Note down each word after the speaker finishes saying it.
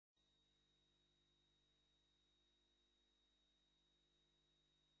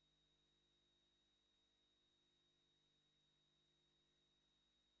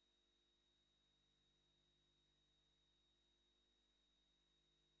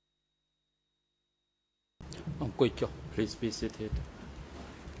Please be seated.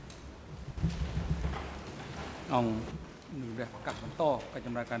 The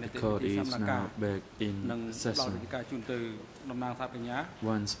court is now back in session.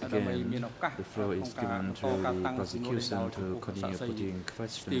 Once again, the floor is given to the prosecution to continue putting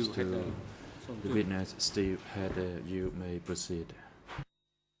questions to the witness. Steve Hedder, you may proceed.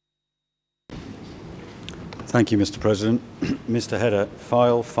 Thank you, Mr. President. Mr. Hedder,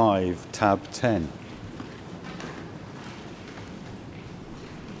 File 5, Tab 10.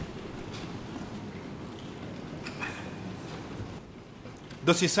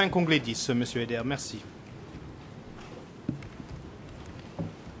 Dossier 5, onglet 10, Monsieur Hedder. Merci.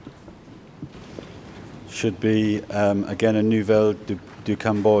 Should be, again, a Nouvelle du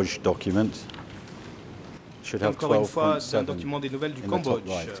Cambodge document. Should have 12.7 document des nouvelles du in the top Cambodge.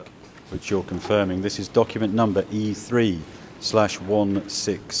 right, which you're confirming. This is document number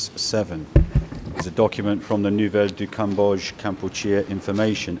E3/167. It's a document from the Nouvelle du Cambodge Kampuchea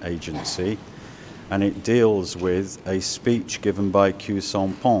Information Agency, and it deals with a speech given by Khieu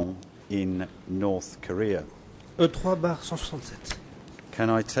Samphan in North Korea. E3/167. Can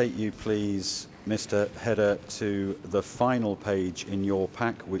I take you, please, Mr. Hedder, to the final page in your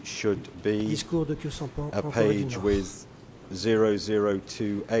pack, which should be Discours de Khieu Samphan a en Corée du page Nord. with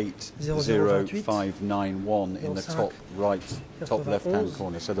 0028-0591 in the top right, top left-hand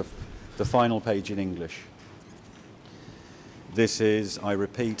corner. So the final page in English. This is, I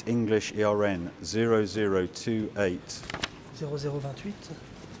repeat, English ERN 0028. 0028.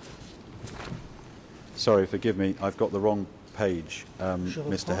 Sorry, forgive me, I've got the wrong page,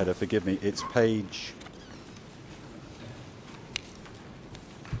 Mr. Hedder, forgive me. It's page...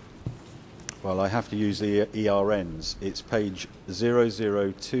 Well, I have to use the ERNs. It's page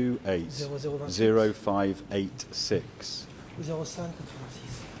 0028-0586.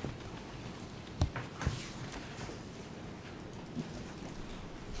 0586.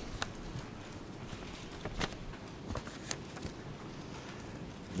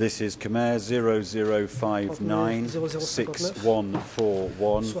 This is Khmer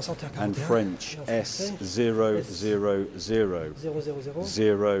 0059-6141 and French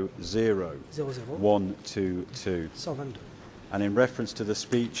S00000122. And in reference to the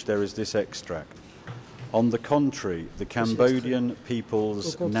speech, there is this extract. On the contrary, the Cambodian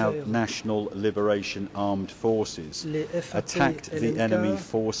People's National Liberation Armed Forces attacked the enemy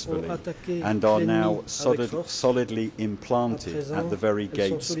forcefully and are now solidly implanted at the very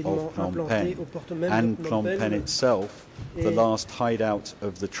gates of Phnom Penh. And Phnom Penh itself, the last hideout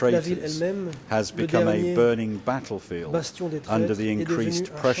of the traitors, has become a burning battlefield under the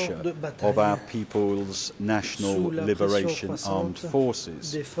increased pressure of our People's National Liberation Armed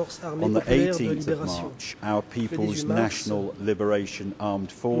Forces. On the 18th of March, our People's National Liberation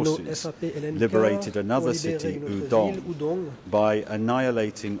Armed Forces liberated another city, Udong, by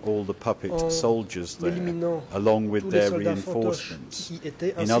annihilating all the puppet soldiers there, along with their reinforcements.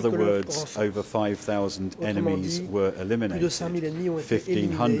 In other words, over 5,000 enemies were eliminated,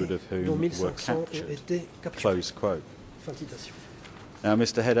 1,500 of whom were captured. Close quote. Now,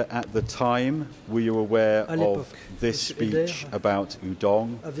 Mr. Hedder, at the time, were you aware of this speech about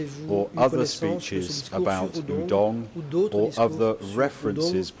Udong, or other speeches about Udong, or other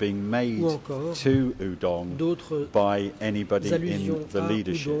references being made to Udong by anybody in the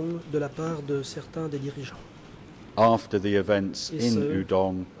leadership after the events in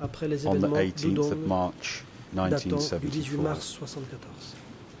Udong on the 18th of March 1974?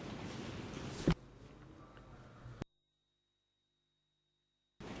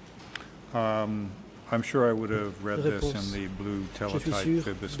 I'm sure I would have read this in the blue teletype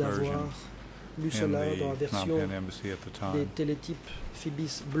Phoebus version in the Phnom Penh Embassy at the time.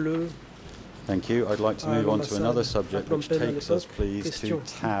 Thank you. I'd like to move on to another subject, which takes us, please, to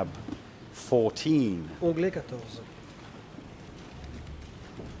tab 14.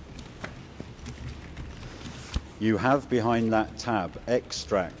 You have behind that tab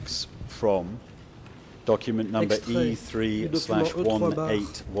extracts from document number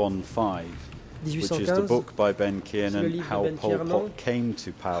E3/1815, which is the book by Ben Kiernan, How Pol Pot Came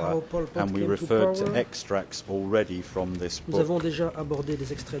to Power, and we referred to extracts already from this book.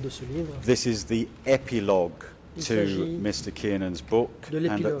 This is the epilogue to Mr. Kiernan's book,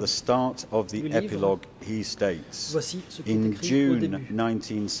 and at the start of the epilogue he states, in June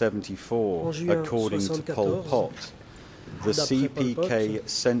 1974, according to Pol Pot, the CPK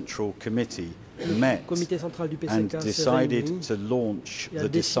Central Committee met and decided to launch the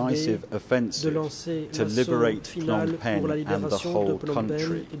decisive offensive to liberate Phnom Penh and the whole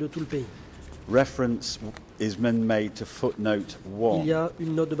country. Reference is then made to footnote Il y 1. a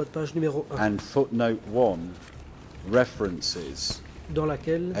une note de bas de page numéro 1 And footnote 1 references dans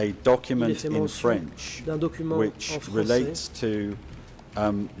laquelle a il est document fait in mention French d'un document which en français relates to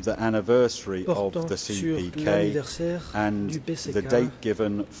the anniversary of portant the sur CPK l'anniversaire and du the PCK date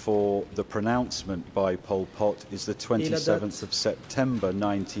given for the pronouncement by Pol Pot is the 27th of September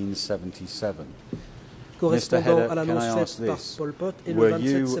 1977. correspondant à can I l'annonce ask faite par this? Pol Pot et le Were 27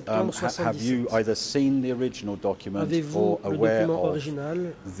 you, septembre have you 1977. either seen the original document Avez-vous or le aware document of original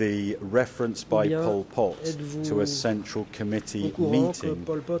the reference by bien Pol Pot êtes-vous to a Central Committee au courant que meeting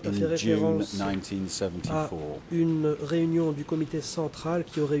Pol Pot a fait in June référence 1974? à une réunion du comité central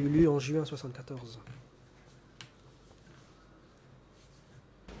qui aurait eu lieu en juin 1974?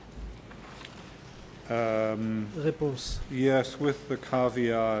 Réponse. Yes, with the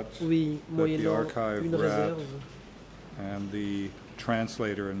caveat Oui, that the moyennant archive une rat réserve. and the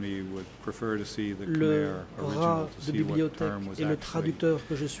translator and me would prefer to see the Le Khmer original rat to de see what bibliothèque term was et le actually traducteur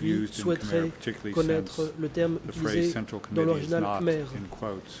que je suis used in Khmer, souhaiteraient particularly connaître since le terme the phrase utilisé Central dans Committee is l'original not khmer, in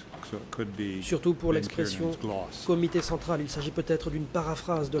quotes, so it could be surtout pour Ben l'expression Kiernan's gloss. comité central. Il s'agit peut-être d'une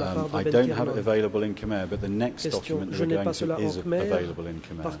paraphrase de la part I de Ben don't have it Kiernan. available in Khmer, but the next Question, document je we're n'ai going pas to cela en is Khmer. available in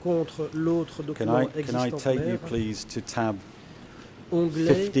Khmer. Par contre, l'autre Can document I existe en take you khmer, please to tab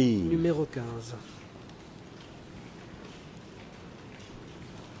onglet 15. numéro 15.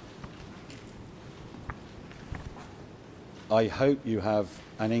 I hope you have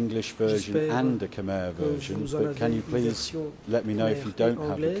an English version J'espère and a Khmer que version, vous en but can avez you une please version let me know if you khmer et don't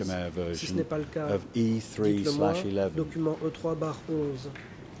have the anglaise. Khmer Si ce version n'est pas le cas, of dites-le moi. E3/11? Document E3/11.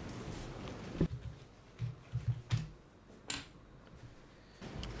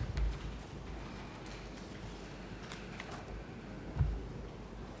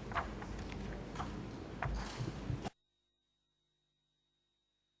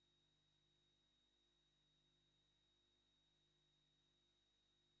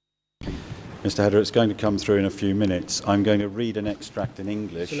 Mr. Heder, it's going to come through in a few minutes. I'm going to read an extract in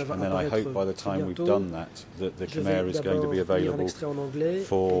English, Cela va and then I hope apparaître by the time we've bientôt. done that, that the Je vais Khmer is going to be d'abord lire un available extrait en anglais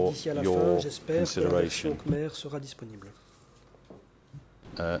for et d'ici à la your fin, j'espère que la version consideration. khmer sera disponible.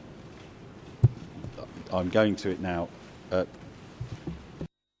 I'm going to it now.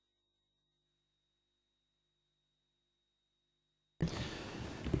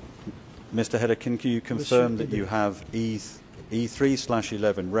 Mr. Heder, can you confirm that you have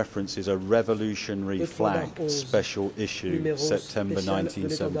E3/11 references a revolutionary flag special issue, September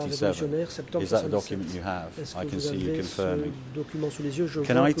 1977? Is that a document you have? I can see you confirming.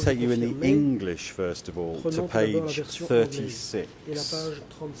 Can I take you in the English, first of all, to page 36?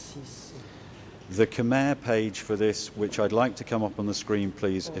 The Khmer page for this, which I'd like to come up on the screen,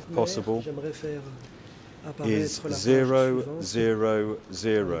 please, if possible, is 000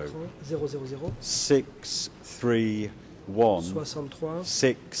 631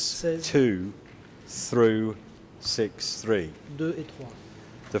 62 through 63.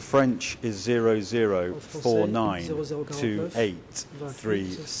 The French is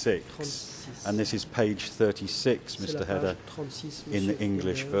 00492836, and this is page 36, Mr. Heder, in the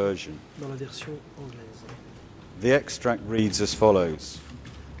English version. The extract reads as follows.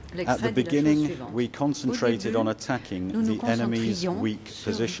 At the beginning, we concentrated on attacking the enemy's weak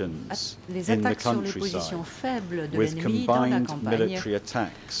positions in the countryside with combined military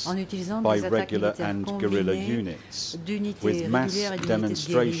attacks by regular and guerrilla units, with mass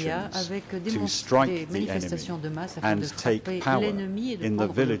demonstrations to strike the enemy and take power in the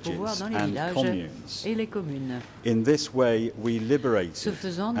villages and communes. In this way, we liberated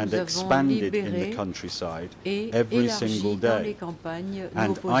and expanded in the countryside every single day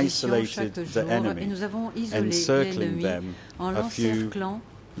and isolated the enemy, encircling them a few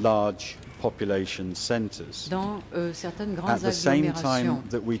large population centers. At the same time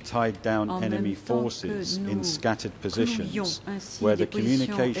that we tied down enemy forces in scattered positions where the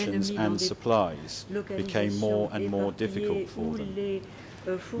communications and supplies became more and more difficult for them.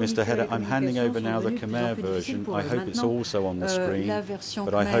 Mr. Heder, I'm handing over now the Khmer version. I hope it's also on the screen,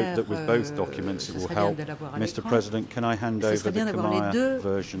 but I hope that with both documents it will help. Mr. President, can I hand over the Khmer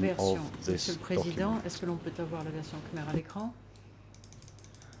version of this document?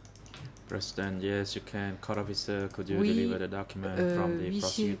 President, yes, you can. Court officer, could you deliver the document from the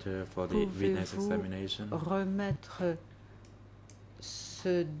prosecutor for the witness examination?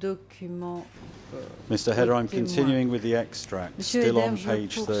 Ce document. Mr. Heder, I'm continuing with the extract, still on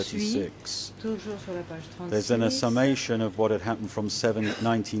page 36. There's then a summation of what had happened from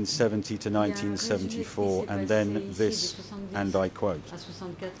 1970 to 1974, and then this, and I quote,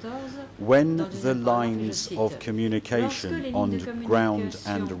 "When the lines of communication on ground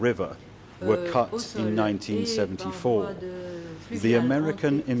and river were cut in 1974, the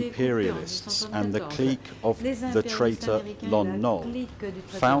American imperialists and the clique of the traitor Lon Nol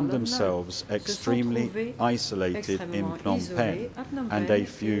found themselves extremely isolated in Phnom Penh and a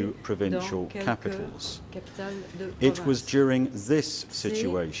few provincial capitals. It was during this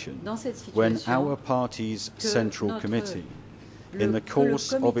situation when our party's Central Committee, in the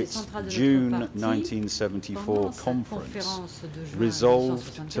course of its June 1974 conference,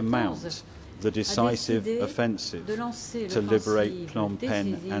 resolved to mount the decisive offensive to liberate Phnom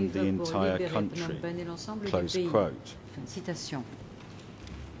Penh and the entire country. Close quote.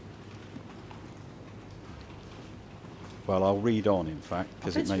 Well, I'll read on, in fact,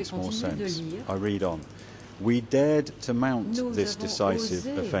 because it makes more sense. I read on. We dared to mount this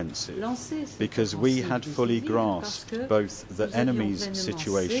decisive offensive because we had fully grasped both the enemy's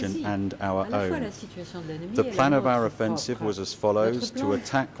situation and our own. The plan of our offensive was as follows: to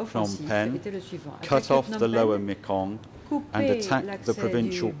attack Phnom Penh, cut off the lower Mekong, and attack the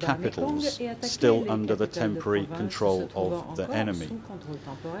provincial capitals still under the temporary control of the enemy.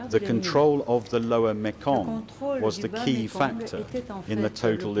 The control of the lower Mekong was the key factor in the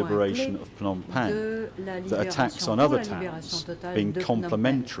total liberation of Phnom Penh, the attacks on other towns being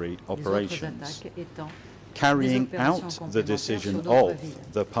complementary operations. Carrying out the decision of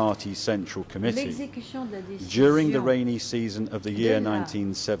the party Central Committee, during the rainy season of the year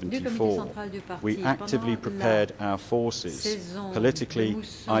 1974, we actively prepared our forces politically,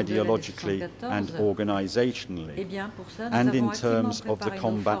 ideologically and organisationally, and in terms of the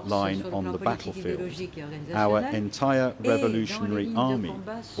combat line on the battlefield. Our entire revolutionary army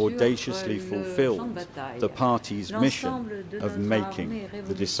audaciously fulfilled the party's mission of making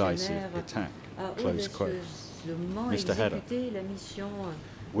the decisive attack. Close quote. Mr. Hedder,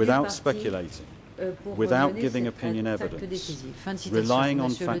 without speculating, without giving opinion evidence, relying on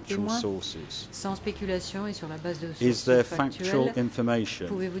factual sources, is there factual information,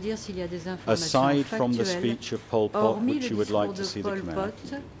 aside from the speech of Pol Pot, which you would like to see the Khmer?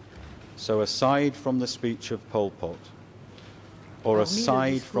 So aside from the speech of Pol Pot, or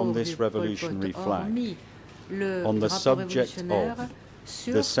aside from this revolutionary flag, on the subject of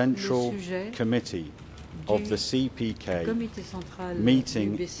the Central Committee of the CPK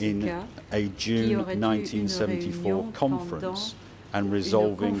meeting in a June 1974 conference and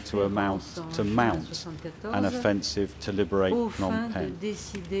resolving to mount an offensive to liberate Phnom Penh.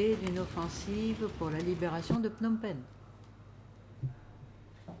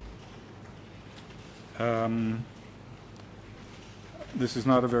 This is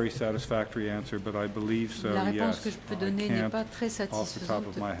not a very satisfactory answer, but I believe so, yes. I can't, off the top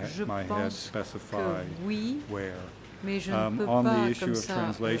of my head, specify where. On the issue of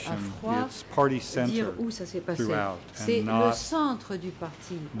translation, it's party center throughout, and not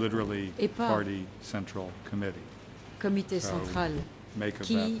literally party central committee. So, make of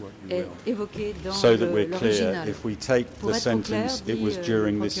that what you will. So that we're clear, if we take the sentence, it was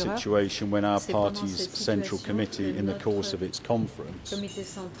during this situation when our party's Central Committee, in the course of its conference,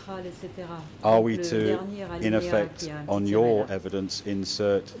 are we to, in effect, on your evidence,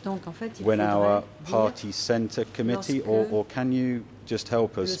 insert when our party Centre Committee, or can you just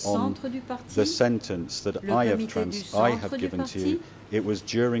help us on the sentence that I have given to you? It was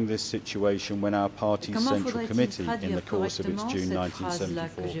during this situation when our party's Central Committee, in the course of its June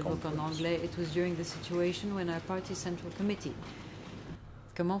 1974 conference. It was during the situation when our party's Central Committee.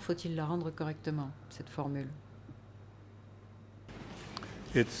 Comment faut-il la rendre correctement, cette formule?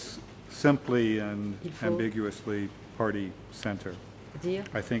 It's simply and ambiguously party center.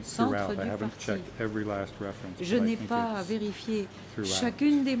 I think throughout. I haven't checked every last reference. Je n'ai pas vérifié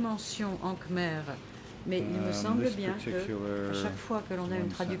chacune des mentions en khmer. Mais il me semble bien qu'à chaque fois que l'on a une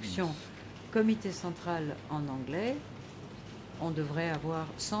traduction comité central en anglais, on devrait avoir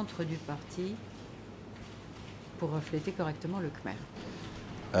centre du parti pour refléter correctement le Khmer.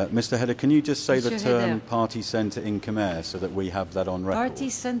 Mr. Hedder, can you just say the term party centre in Khmer so that we have that on record?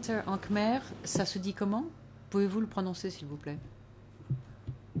 Party centre en Khmer, ça se dit comment? Pouvez-vous le prononcer, s'il vous plaît?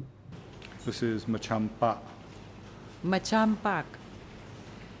 This is Machampak. Machampak.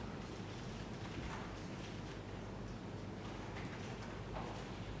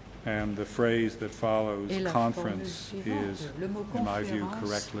 And the phrase that follows, conference, is, in my view,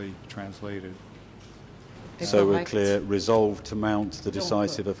 correctly translated. So we're clear, resolved to mount the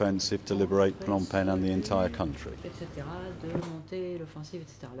decisive offensive to liberate Phnom Penh and the entire country. Etc., de monter l'offensive,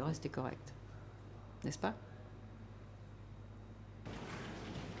 etc. Le reste est correct. N'est-ce pas?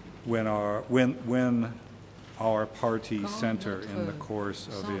 When our party center in the course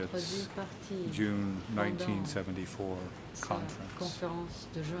of its June 1974 conference.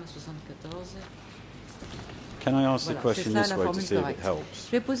 Can I ask the question this way to see if it helps?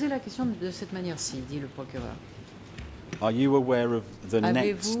 Je vais poser la question de cette manière-ci, dit le procureur. Are you aware of the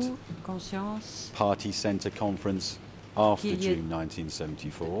next conscience party center conference after June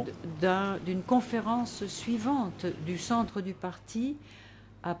 1974? D'une conférence suivante du centre du parti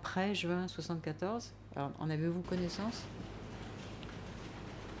après juin 1974? Alors, en avez-vous connaissance?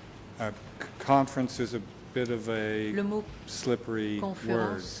 Conference is a bit of a slippery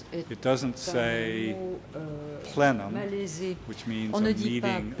word. It doesn't say plenum, which means a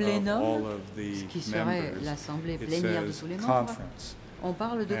meeting of all of the members. It says conference. On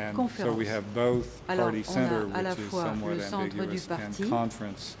parle de conférence. So we have both party center, à la which is fois somewhat le centre du ambiguous, parti, and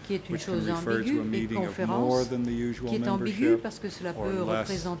conference, qui est une which can chose refer to a ambiguë, et meeting of more conférence, than the usual qui est ambiguë membership parce que cela or peut less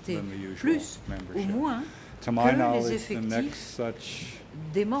représenter than the usual plus ou membership. moins To my que les knowledge, the effectifs next such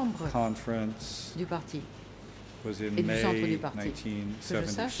des membres conference du parti. was in et du centre May du parti. Que je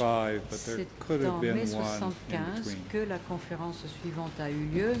sache, 1975, but there could c'est have en been mai one 75 in que la conférence suivante a eu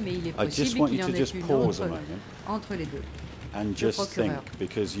lieu, mais il est I just possible want qu'il you y en to ait just une pause a autre moment entre les deux. and just think,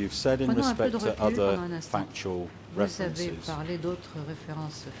 because you've said in Prenons un peu respect de to recul other pendant un instant. factual Vous avez references parlé d'autres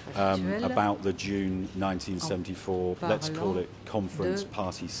références factuelles about the June 1974, let's call it conference,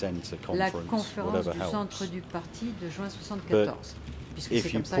 party center la conference, conférence whatever du helps. centre du parti de juin 74.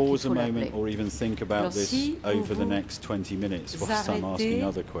 If you pause a moment or even think about this over the next 20 minutes whilst I'm asking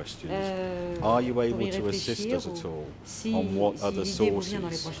other questions, are you able to assist us at all on what other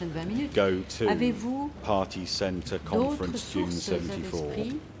sources go to Party Centre Conference June 74?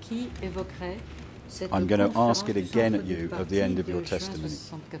 I'm going to ask it again at you at the end of your testimony.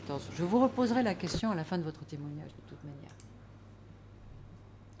 Je vous reposerai la question à la fin de votre témoignage de toute manière.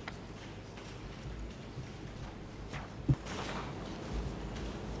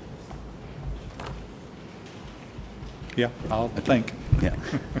 Yeah, I'll think. Yeah.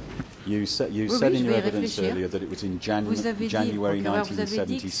 You said in your evidence earlier that it was in January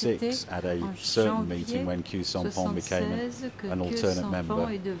 1976 at a certain meeting when Khieu Samphan became an alternate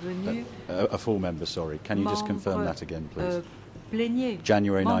member, a full member, sorry. Can you just confirm that again, please?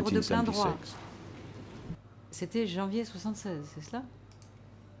 January 1976. C'était janvier 76, c'est cela?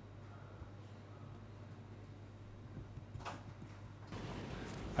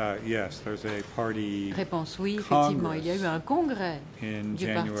 Yes, there's a party Réponse oui, effectivement. Il y a eu un congrès du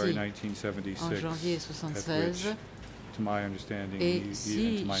parti en janvier 76. Et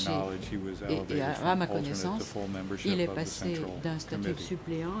à ma connaissance, il est passé d'un statut de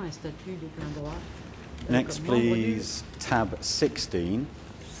suppléant à un statut de plein droit. Next, please, tab 16,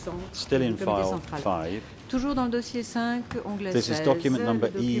 still in file 5. Toujours dans le dossier 5, onglet 16. This is document number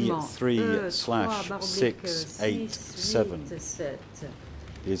E3/687.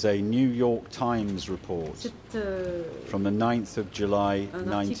 Is a New York Times report from the 9th of July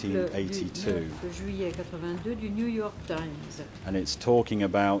 1982. And it's talking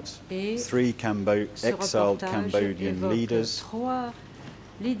about three exiled Cambodian leaders.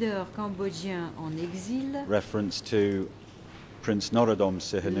 Leaders cambodgiens en exil. Reference to Prince Norodom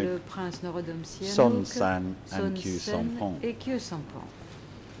Sihanouk, Son Sann and Khieu Samphan.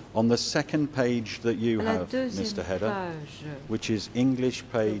 On the second page that you have, Mr. Header, which is English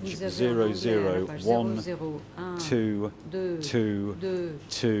page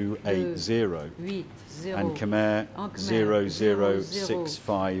 00122280 and Khmer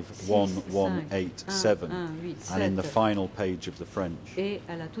 00651187, and in the final page of the French. In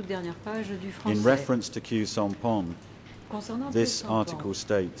reference to Khieu Samphan, this article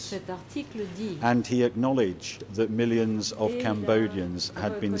states, and he acknowledged that millions of Cambodians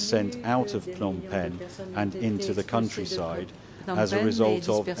had been sent out of Phnom Penh and into the countryside as a result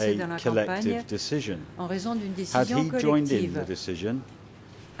of a collective decision. Had he joined in the decision?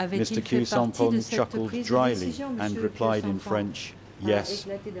 Mr. Khieu Samphan chuckled dryly and replied in French, yes,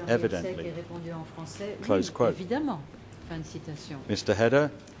 evidently. Close quote. Mr.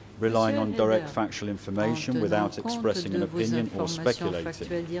 Header, relying on direct factual information without expressing an opinion or speculating,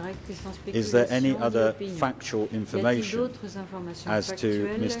 is there any other factual information as to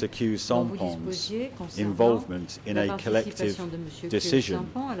Mr. Khieu Samphan's involvement in a collective decision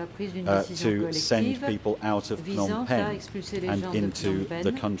to send people out of Phnom Penh and into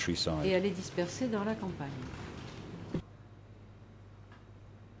the countryside?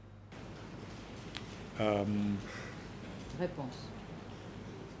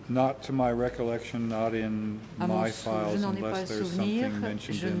 Not to my recollection, not in my files, unless there's something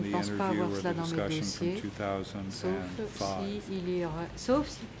mentioned in the interview or the discussion from 2005.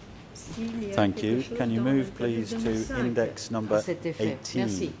 Thank you. Can you move, please, to index number 18?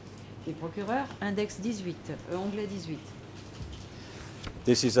 Merci. Les procureurs, index 18, onglet 18.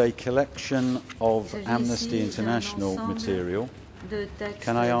 This is a collection of Amnesty International material.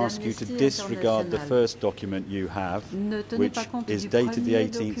 Can I ask you to disregard the first document you have, which is dated the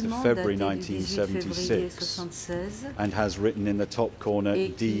 18th of February 1976 and has written in the top corner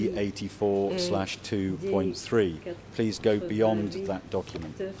D84/2.3. Please go beyond that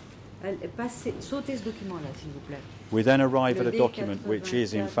document. We then arrive at a document which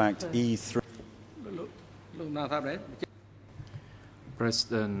is in fact E3.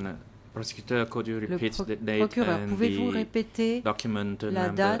 President, Prosecutor, could you repeat the date procureur, pouvez-vous répéter document la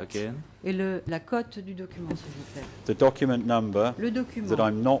number date again? Et la cote du document, s'il vous plaît. The document number Le document that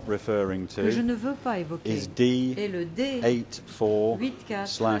I'm not referring to que je ne veux pas évoquer is est le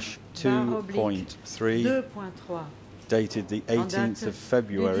D84/2.3, dated the 18th of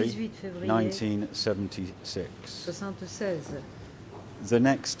February 1976. 76. The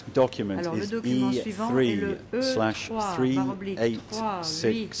next document Alors, is le document suivant est le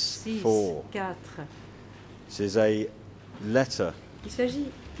E3/3864. This is a letter Il s'agit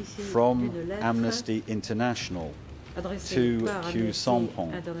ici from d'une lettre Amnesty International adressée to par Khieu Amnesty Samphan,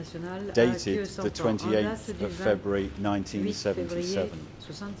 International à dated Khieu the Samphan, en 28th date du of February 28 février 1977.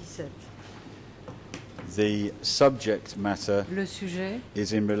 77. The subject matter Le sujet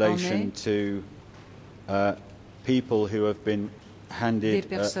is in relation to people who have been handed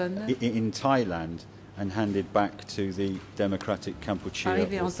in Thailand and handed back to the Democratic Kampuchea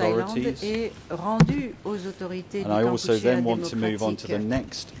arrivé en Thaïlande authorities. et rendu aux autorités And du I also Kampuchea then want to move on to the démocratique.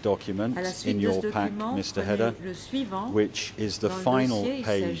 next document À la suite in de your ce pack, document, Mr. Hedder, prenez le suivant. which is the Dans le final dossier, il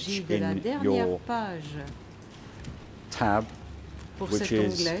s'agit page de la in dernière your page tab, pour which cet is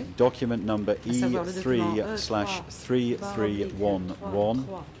onglet, document number à savoir le document E3/3311.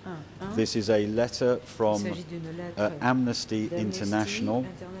 This is a letter from Il s'agit d'une lettre Amnesty International,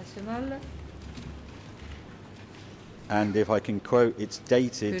 International and if I can quote, it's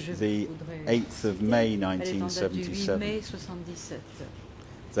dated que je the voudrais 8th of citer. May Elle est en date du 8 1977. mai 77.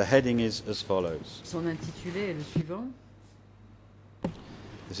 The heading is as follows. Son intitulé est le suivant.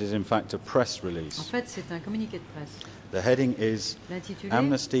 This is in fact a press En release. fait, c'est un communiqué de presse. The heading is L'intitulé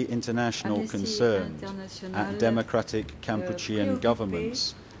Amnesty International Amnesty concerned International, at democratic Kampuchean préoccupé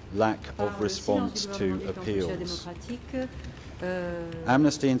government's lack par of le response silence to du gouvernement du Kampuchea appeals. démocratique,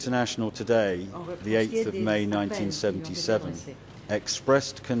 Amnesty International today, en the 8th of des May appels qui lui ont été 1977, adressés.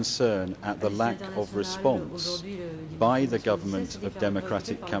 expressed concern at the Amnesty lack of International, response aujourd'hui, le by dimanche the government 77, of s'est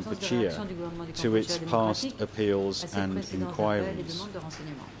democratic fait par l'absence de Kampuchea réaction du gouvernement du to its Kampuchea past démocratique appeals à ses and précédents appels et inquiries. demandes de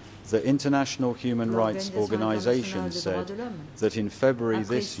renseignements. The International Human Rights L'Organisation Organization internationale des droits said de l'homme that in February a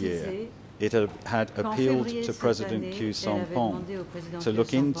this précisé year it had qu'en appealed février to cette President année, Khieu elle avait Samphan demandé au président to Khieu look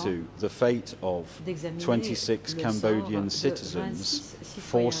Samphan into the fate of d'examiner 26 le Cambodian sort de citizens 26 citoyens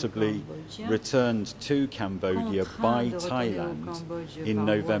forcibly cambodgiens returned to Cambodia contraints by de retourner au Thailand Cambodge in par voie de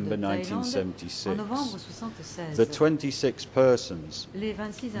November Thaïlande 1976. en novembre 76. The 26 persons, Les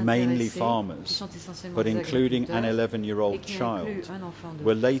 26 mainly intéressés, qui farmers, sont essentiellement but des including an agriculteurs, 11-year-old et qui child, incluent un enfant de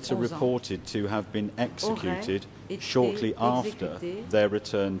were later 11 ans, reported to have been executed été shortly after exécutés their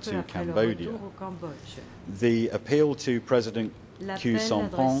return peu to après leur Cambodia. retour au Cambodge. The appeal to President Khieu L'appel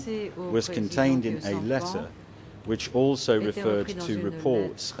Samphan adressé au was président contained in Khieu a Samphan letter which also était referred repris dans to une reports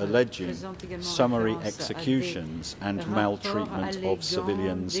lettre alleging faisant également summary référence à des executions and rapports maltreatment alléguant of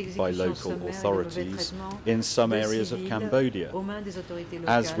civilians by d'exécutions local sommaires et de mauvais authorities traitements in some de areas of civils Cambodia. aux mains des autorités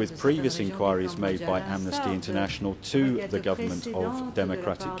locales As de with certaines previous régions du inquiries made Cambodge, by à l'instar Amnesty de International to requêtes the government précédentes of de la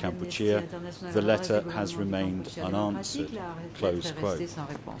Democratic part d'Amnesty Kampuchea, International the à l'adresse letter du has gouvernement du remained Kampuchea unanswered. démocratique, la Close lettre est quote. restée sans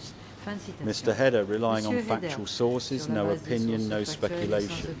réponse. Fin de citation. Mr. Hedder, relying on Monsieur factual Hedder, sources, sur la no base des opinion, sources no factuelles,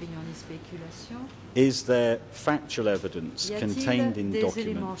 speculation. sans opinion ni spéculation, Is there factual evidence y a-t-il contained in des éléments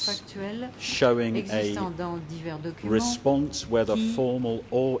documents factuels showing existant a dans divers documents response, whether qui formal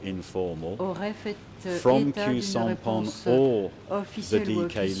or informal, auraient fait from état Khieu d'une Samphan réponse or officielle ou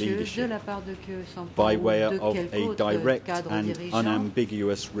DK officieuse de leadership la part de Khieu Samphan by ou way de of quelque a autre direct cadre and dirigeant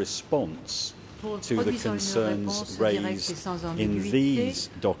unambiguous response to the produisant une concerns réponse directe et raised sans in ambiguïté these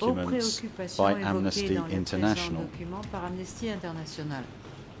aux documents préoccupations by évoquées Amnesty dans le présent International. document par Amnesty International.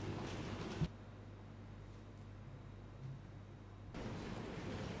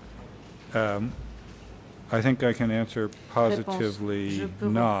 I think I can answer Réponse, positively je peux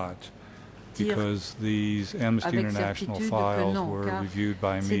not. because these Amnesty International files were reviewed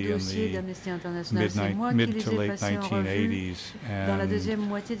by me in the mid to late 1980s, and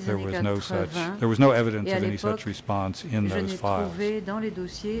there was no evidence of any such response in those files.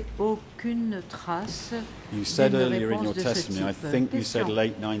 You said earlier in your testimony, I think you said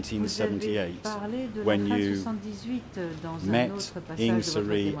late 1978, when you met Ieng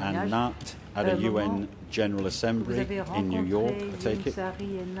Sary and Nat at a UN General Assembly in New York, I take it.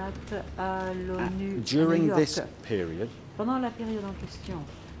 During this period,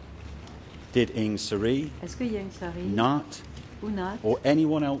 did Ieng Sary, Nat, or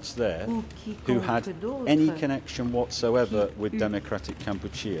anyone else there who had any connection whatsoever with Democratic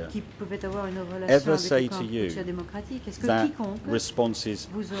Kampuchea ever say to you that responses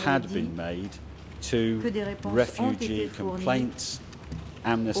had been made to refugee complaints,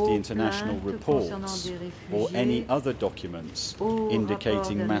 Amnesty International reports, or any other documents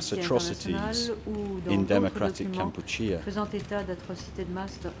indicating mass atrocities in Democratic Kampuchea?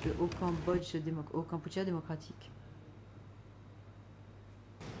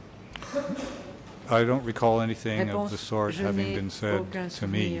 I don't recall anything of the sort having been said to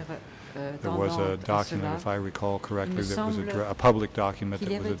me. There was a document, if I recall correctly, that was a public document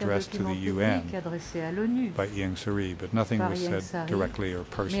that was addressed to the UN by Ieng Sary, but nothing was said directly or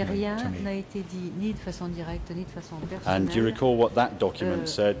personally to me. And do you recall what that document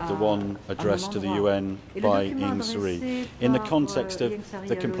said, the one addressed to the UN by Ieng Sary? In the context of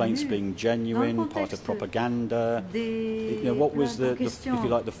the complaints being genuine, part of propaganda, what was the, if you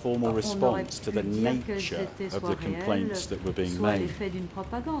like, the formal response to the nature of the complaints that were being made?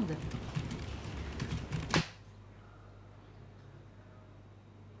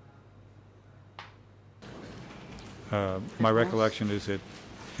 My recollection is it,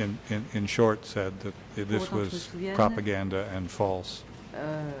 in short, said that this was propaganda and false.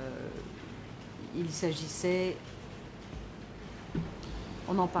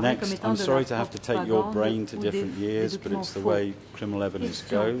 Next, I'm sorry to have to take your brain to different years, but it's the way criminal evidence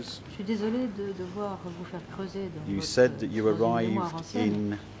goes. You said that you arrived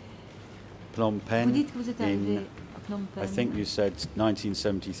in Phnom Penh in, I think you said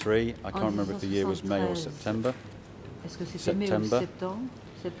 1973. I can't remember if the year was May or September.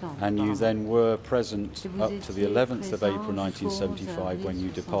 And you then were present up to the 11th of April 1975 when you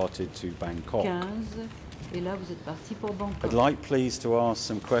departed to Bangkok. I'd like please to ask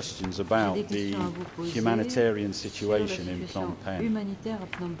some questions about the humanitarian situation in Phnom Penh.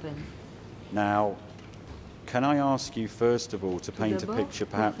 Now, can I ask you first of all to paint a picture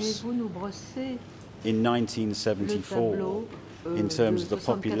perhaps in 1974 in terms of the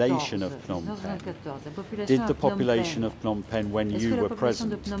population of Phnom Penh? Did the population of Phnom Penh, when you were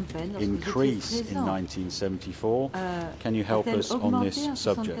present, increase in 1974? Can you help us on this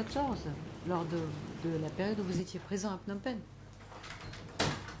subject?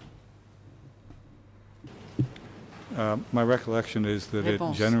 My recollection is that it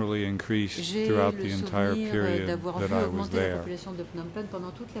generally increased throughout the entire period that I was there.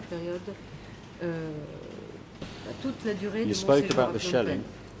 You spoke about the shelling.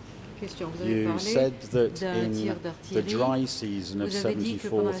 You said that in the dry season of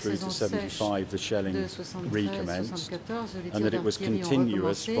 74 through to 75 the shelling recommenced and that it was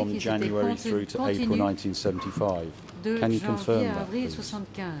continuous from January through to April 1975. Can you confirm that, please?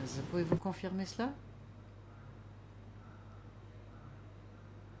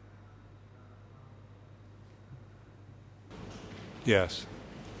 Yes.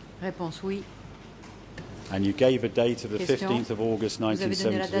 Réponse oui. And you gave a date of the 15th of August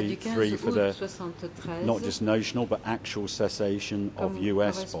 1973 for the not just notional but actual cessation of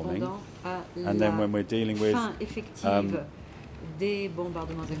US bombing. And then when we're dealing with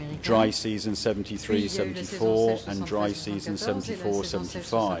dry season 73-74 and dry season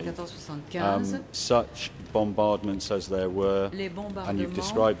 74-75, such bombardments as there were, and you've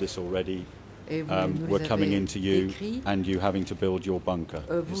described this already, were coming into you and you having to build your bunker.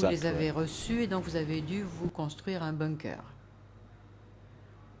 Vous les avez reçus et donc vous avez dû vous construire un bunker.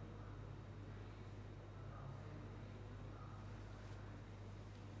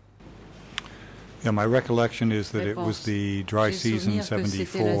 Yeah, my recollection is that it was the dry season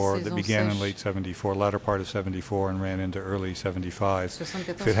 74 that began in late 74, latter part of 74 and ran into early 75.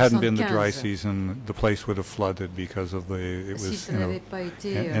 If it hadn't been the dry season, the place would have flooded because of it was in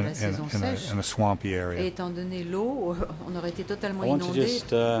a swampy area. Et étant donné l'eau, on aurait été totalement inondé,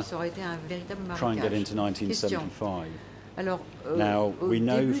 ça aurait été un véritable marécage. Try and get into 1975. Now, we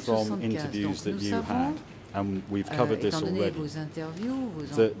know from interviews that you had, and we've covered this already,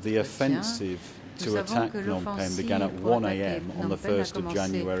 that the offensive to attack Phnom Penh began at 1 a.m. on the 1st of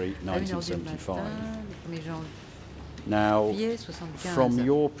January 1975. Now, from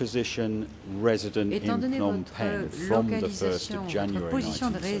your position resident in Phnom Penh from the 1st of January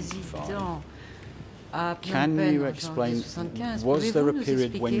 1975, can you explain, was there a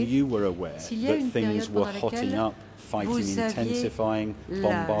period when you were aware that things were hotting up, fighting intensifying,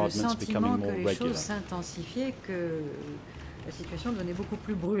 bombardments becoming more regular? La situation devenait beaucoup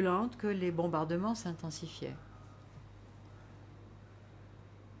plus brûlante, que les bombardements s'intensifiaient.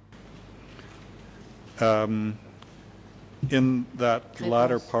 In that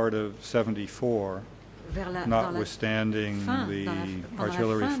latter part of 74, notwithstanding the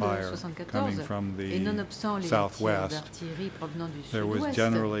artillery fire coming from the southwest, there was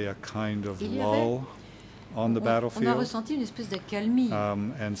generally a kind of lull on the battlefield,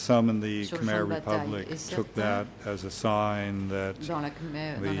 and some in the Khmer Republic took that as a sign that the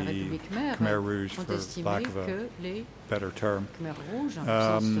Khmer Rouge, for lack of a better term,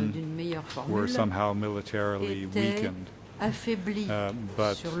 were somehow militarily weakened.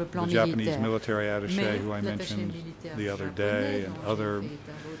 But the Japanese military attaché, who I mentioned the other day, and other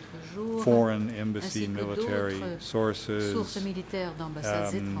foreign embassy military sources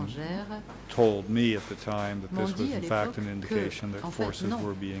told me at the time that this was in fact an indication that forces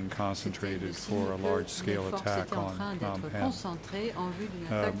were being concentrated for a large-scale attack on Phnom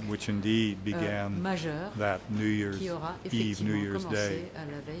Penh, which indeed began that New Year's Eve, New Year's Day,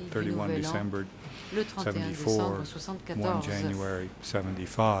 31 December 74, 1 January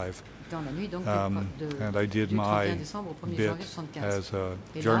 75. And I did my bit as a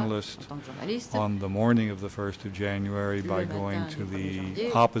journalist on the morning of the 1st of January by going to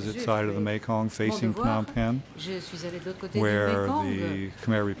the opposite side of the Mekong facing Phnom Penh, where the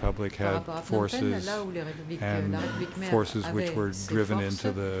Khmer Republic had forces and forces which were driven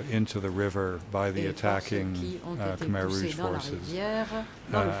into the river by the attacking Khmer Rouge forces.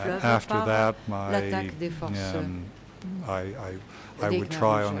 After that, I would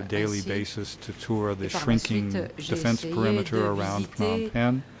try on a daily basis to tour the shrinking defense perimeter around Phnom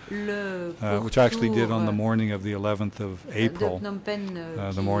Penh, which I actually did on the morning of the 11th of April,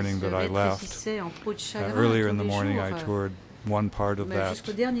 the morning that I left. Earlier in the morning, I toured one part of that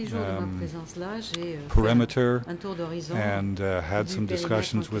perimeter and had some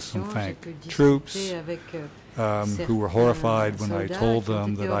discussions with some FANC troops who were horrified when I told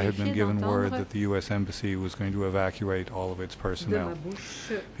them that I had been given word that the U.S. Embassy was going to evacuate all of its personnel,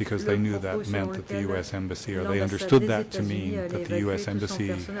 because they knew that meant that the U.S. Embassy, or they understood that to mean that the U.S. Embassy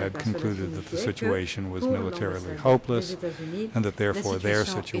had concluded that the situation was militarily hopeless, and that therefore their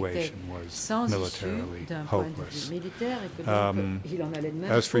situation was militarily hopeless.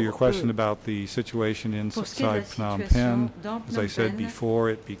 As for your question about the situation inside Phnom Penh, as I said before,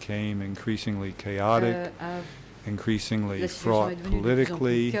 it became increasingly chaotic, increasingly fraught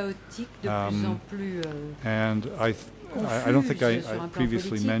politically, and I don't think I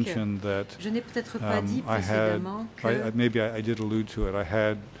previously mentioned that maybe I did allude to it, I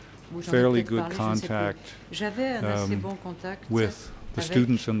had fairly good contact with the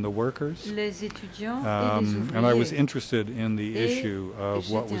students and the workers, and I was interested in the issue of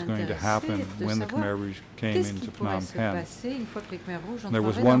what was going to happen when the Khmer Rouge came into Phnom Penh. There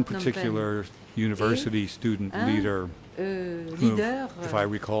was one particular university student leader who, if I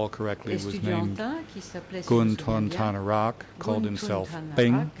recall correctly, was named Gun Thon Thanarak, called himself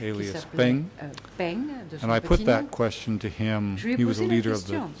Peng, alias Peng. And I put that question to him. He was a leader of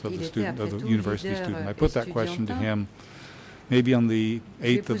the university student. I put that question to him maybe on the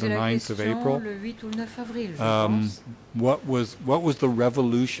 8th or the 9th of April. What was the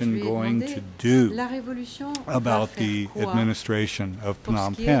revolution going to do about the administration of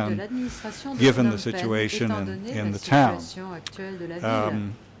Phnom Penh, given the situation in the town?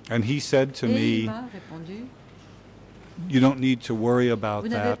 And he said to me, "You don't need to worry about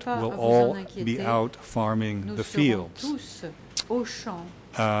that. We'll all be out farming the fields."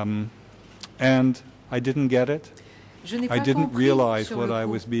 And I didn't get it. I didn't realize what I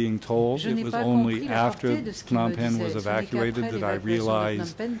was being told. It was only after Phnom Penh was evacuated that I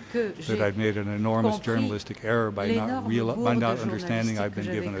realized that I'd made an enormous journalistic error by not understanding I'd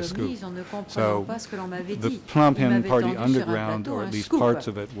been given a scoop. So the Phnom Penh Party underground, or at least parts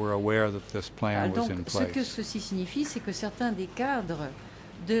of it, were aware that this plan was in place. Ce que ceci signifie, c'est que certains des cadres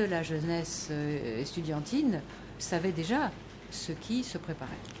de la jeunesse estudiantine savaient déjà ce qui se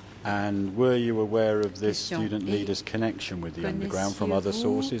préparait. And were you aware of this student leader's connection with the underground from other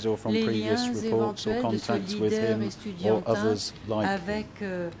sources, or from previous reports or contacts with him or others like avec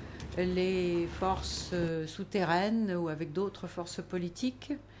les forces souterraines ou avec d'autres forces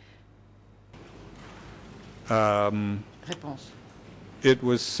politiques? Réponse. It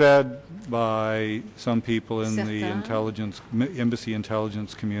was said by some people in the embassy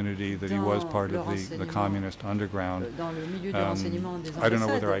intelligence community that he was part of the communist underground. I don't know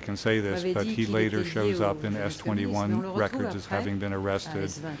whether I can say this, but he later shows up in S-21 records as having been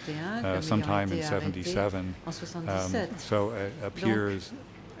arrested sometime in 77. So appears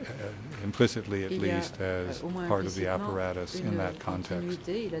implicitly at least as part of the apparatus in that context.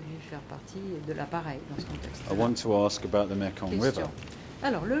 I want to ask about the Mekong River.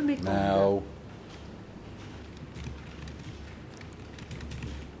 Alors, le Mekong. Now,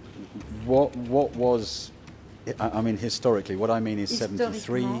 what was, I mean, historically, what I mean is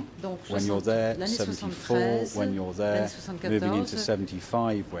 73 when you're there, 74 when you're there, moving into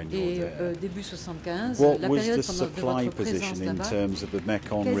 75 when you're there. What was the supply position in terms of the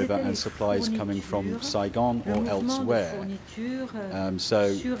Mekong River and supplies coming from Saigon or elsewhere?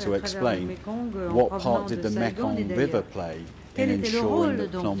 So, to explain, what part did the Mekong River play in ensuring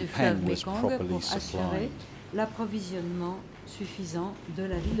that Phnom Penh was properly supplied? L'approvisionnement suffisant de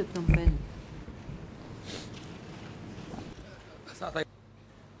la ville de Phnom Penh.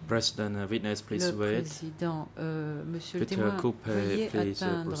 President, witness, please wait. Président, Monsieur le témoin, veuillez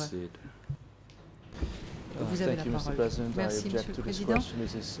atteindre. Vous avez la parole. Merci, Monsieur le Président.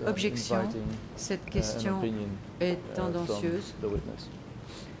 Objection. Cette question est tendancieuse.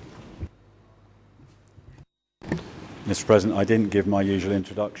 Mr. President, I didn't give my usual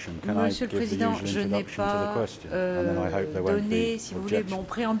introduction. Can Monsieur I le give the Président, usual je n'ai introduction to the pas question? And then I hope there won't donné, be si vous voulez, objection. mon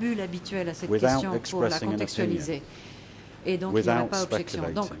préambule habituel à cette Without question pour la expressing an contextualiser. Et donc, il n'y aura pas objection.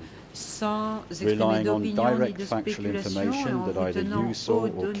 Donc, sans exprimer Relying on d'opinion ni direct de factual spéculation, et information en that vous either tenant you saw aux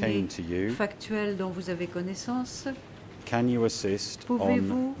or came données to you, factuelles dont vous avez connaissance, can you assist on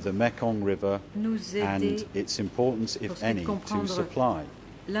pouvez-vous the Mekong River nous and aider its importance, pour if ce qui est de any, to comprendre supply?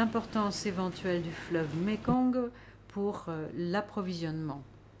 l'importance éventuelle du fleuve Mekong pour l'approvisionnement?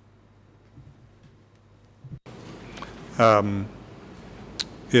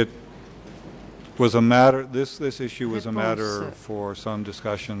 It was a matter. This issue was a matter for some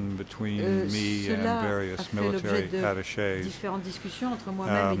discussion between me and various military attachés. Différentes discussions entre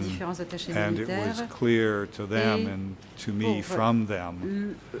moi-même et différents attachés and it was clear to them and to me from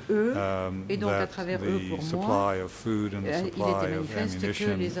them that the supply of food and the supply of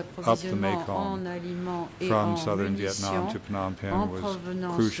ammunition up the Mekong from southern Vietnam to Phnom Penh was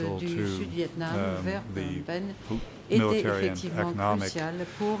crucial to the military and economic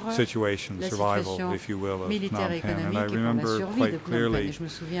situation, survival, if you will, of Phnom Penh. And I remember quite clearly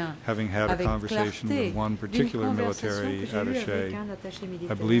having had a conversation with one particular military attaché.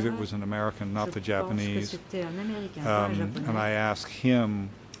 I believe it was an American, not the Japanese. And I asked him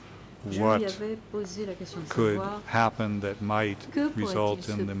what could happen that might result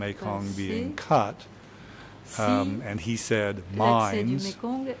in the Mekong being cut. And he said mines,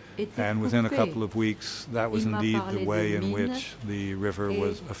 and within a couple of weeks that was indeed the way in which the river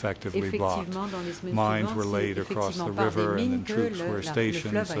was effectively blocked. Mines were laid across the river and then troops were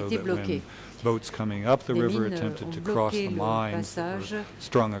stationed so that when boats coming up the river attempted to cross the mines that were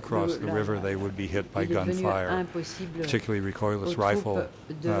strung across the river, they would be hit by gunfire, particularly recoilless rifle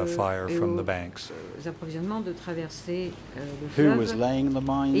fire from the banks. Who was laying the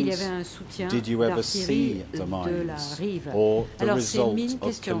mines? Did you ever see the mines or the result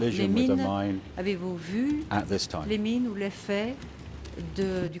of collision with a mine at this time? Les mines ou l'effet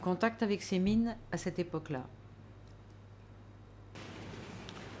du contact avec ces mines à cette époque-là?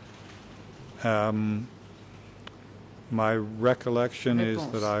 My recollection is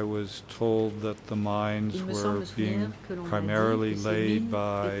that I was told that the mines were being primarily laid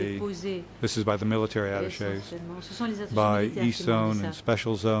by, this is by the military attachés, by East Zone and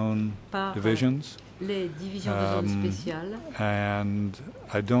Special Zone divisions. And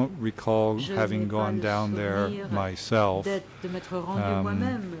I don't recall having gone down there myself.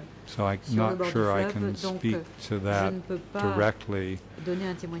 So I'm not sure I can speak to that directly,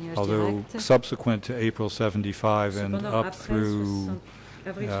 although subsequent to April 75 and up through,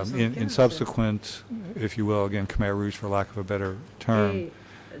 in subsequent, if you will, again, Khmer Rouge for lack of a better term,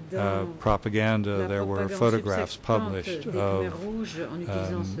 propaganda, there were photographs published of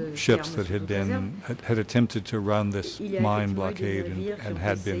ships that had attempted to run this mine blockade and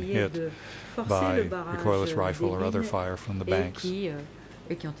had been hit by recoilless rifle or other fire from the banks.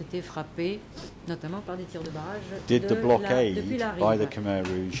 Qui ont été frappés, notamment par des tirs de barrage. Did the blockade by the Khmer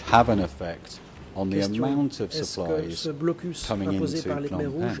Rouge have an effect on the amount of supplies coming into Phnom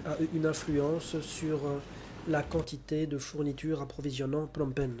Penh? A eu une influence sur la quantité de fournitures approvisionnant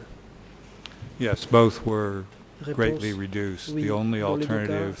Phnom Penh? Yes, both were greatly reduced. Oui, the only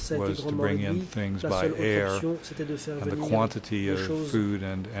alternative was to bring in réduit. things La by seule air, option, c'était de faire and the venir quantity des of choses food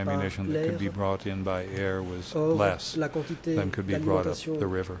and ammunition that could be l'air. brought in by air was Or, less la quantité than could be brought up d'alimentation the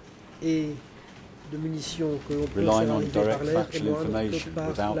river. et de munitions que l'on peut Relying faire on arriver par direct l'air est factual moindre que information par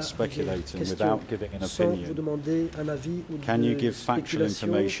without la speculating, question. without giving an Sans vous opinion. demander un avis ou Can you de give factual spéculation,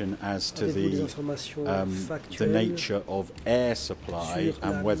 information as to avez-vous des the informations the factuelles nature of air supply sur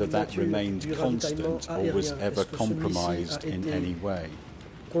and la whether that nature remained du ravitaillement constant or was aérien? ever Est-ce que celui-ci compromised a in été any way?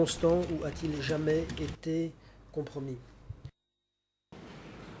 constant ou a-t-il jamais été compromis?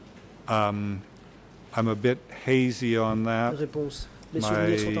 I'm a bit hazy on that. Réponse. Mes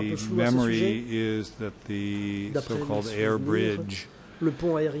souvenirs sont un My peu flous à ce sujet. memory is that the D'après so-called mes air souvenirs, bridge le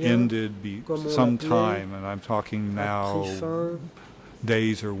pont aérien ended comme on sometime, and I'm talking a now pris fin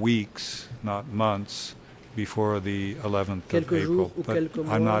days or weeks, not months, before the 11th of quelques April. jours ou But quelques I'm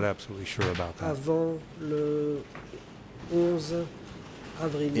mois not absolutely sure about that. avant le 11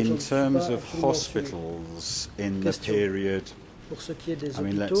 avril. Je In ne suis terms pas of absolument sûr. hospitals in the Question. period, Pour ce qui est des I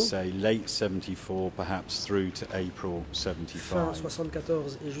mean, let's hôpitaux, say late 74, perhaps through to April fin 75.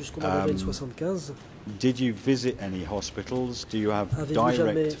 74 et jusqu'au mois d'avril 75, Did you visit any hospitals? Do you have avez-vous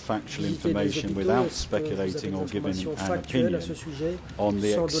jamais direct factual visité des information hôpitaux? without Est-ce que vous avez speculating or des giving informations an factuelles opinion à ce sujet on the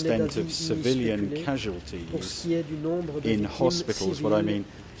sans donner extent d'avis of ni civilian spéculer pour ce casualties qui est du nombre de in victimes hospitals? What I mean, civiles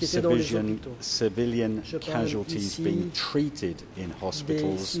qui étaient dans les hôpitaux? civilian Je parle casualties ici being treated in Des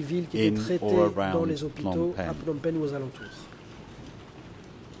hospitals civils qui in étaient traités or dans around les hôpitaux Phnom à Penh. Phnom Penh ou aux alentours.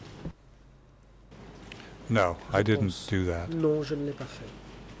 No, I didn't Réponse. do that. Non, je ne l'ai pas fait.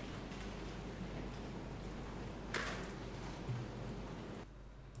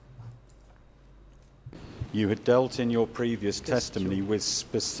 You had dealt in your previous Question. testimony with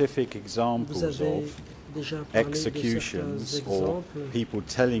specific Vous examples avez of déjà parlé de certains executions or exemples people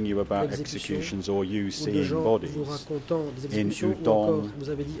telling you about d'exécutions executions or you ou de seeing gens bodies. vous racontant des In exécutions ou encore Udon, vous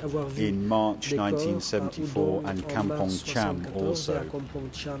avez dit avoir vu in March des corps à 1974 Udon and en Kampong mars Cham 74 et also à Kampong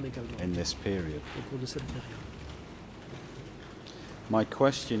Cham également in this period. au cours de cette période. My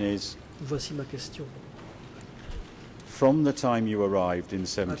question is, Voici ma question. from the time you arrived in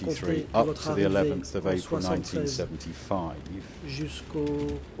 73 compter de up votre to the arrivée 11th of en April 73, 1975, Jusqu'au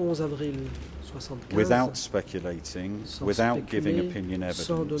 11 avril 75, without speculating, sans without giving spéculer, opinion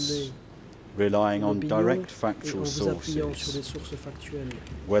sans evidence, donner relying on d'opinion direct et en factual vous appuyant sur des sources, sources factuelles,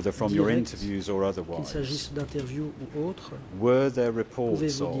 whether from your directes, interviews or qu'il otherwise, s'agisse d'interviews ou autres, were there reports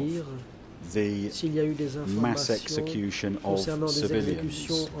pouvez-vous of dire the s'il y a eu des mass informations execution concernant of des civilians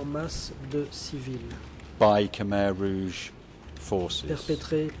exécutions en masse de civils by Khmer Rouge forces?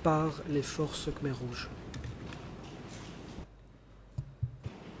 perpétrées par les forces Khmer Rouges?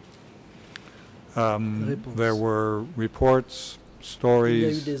 Réponse. There were reports, Il y a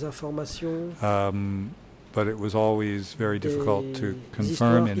eu stories, des informations, but it was always very difficult to des confirm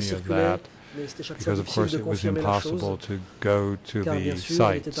histoires qui any of circulaient, that mais c'était chaque fois because, of difficile course, de it was confirmer la chose, impossible to go to car the bien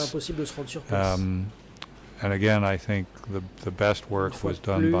sûr, il était sites. impossible de se rendre sur place. And again, I think the best Une work fois was de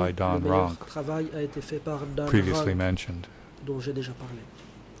done plus, by Don le meilleur Rank, travail a été fait par Dan previously Rank, mentioned. dont j'ai déjà parlé.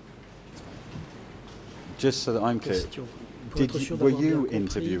 Just so that I'm clear, Question. Pour être sûr d'avoir were bien you compris,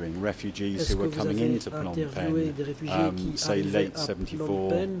 interviewing refugees est-ce who que were vous coming avez into Phnom interviewé Penh, des réfugiés qui say arrivaient late à Phnom 74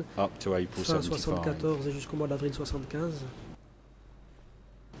 Penh up to April fin 75? 74 et jusqu'au mois d'avril 75?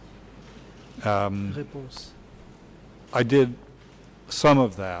 Réponse. I did some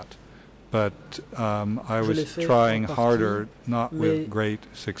of that, but I Je l'ai was fait trying en partie, harder, not mais with great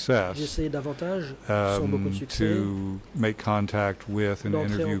success, J'essayais davantage, sans beaucoup de succès, to make contact with and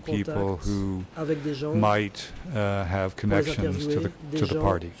d'entrer interview en people contact who avec des gens might have pour les connections interviewer, des to the gens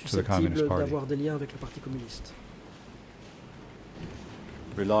party, to the Communist susceptibles Party. d'avoir des liens avec le Parti communiste.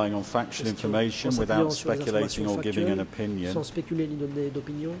 Relying on factual Question. information En s'appuyant without sur les speculating or informations giving an factuelles, opinion, sans spéculer ni donner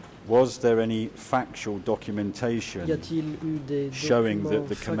d'opinion, was there any factual documentation y a-t-il eu des showing documents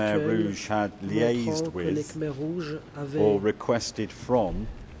that the Khmer factuels Rouge had liaised montrant que les with Khmer Rouges or avaient requested from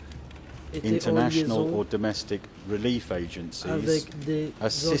été en international liaison or domestic relief agencies avec des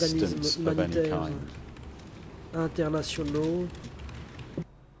assistance organismes of any humanitaires kind? internationaux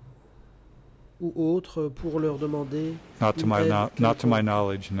ou autres pour leur demander Not to une my aide not to my quelconque.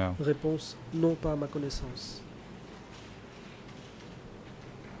 knowledge, no. Réponse, non pas à ma connaissance.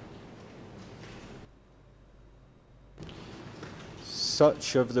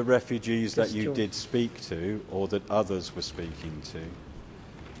 Such of the refugees that you Question. did speak to or that others were speaking to,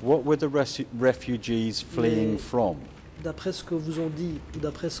 what were the refugees fleeing Les- from? D'après ce que vous ont dit, ou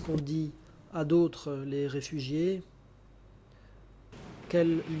d'après ce qu'ont dit à d'autres les réfugiés,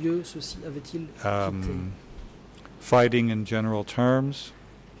 quel lieu ceux-ci avaient-ils quitté? Fighting in general terms,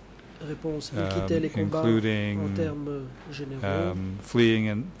 Réponse, il quittait les combats en termes généraux.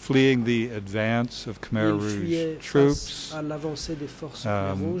 Fleeing the advance of Khmer Rouge troops, à l'avancée des forces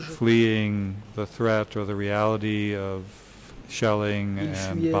Khmer Rouge, fleeing the threat or the reality of shelling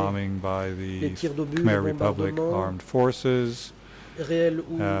and bombing by the Khmer Republic armed forces. Réel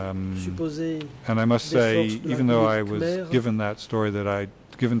ou supposé, and I must say, even though I was given that story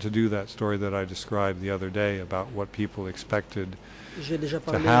given to do that story that I described the other day about what people expected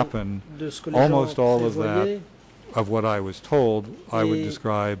to happen, almost all of that, of what I was told, I would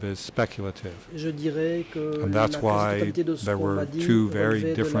describe as speculative. And that's why there were two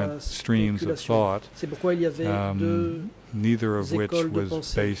very different streams of thought, neither of which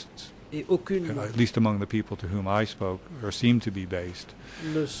was based, at least among the people to whom I spoke, or seemed to be based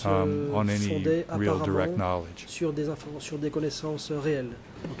on any real direct knowledge.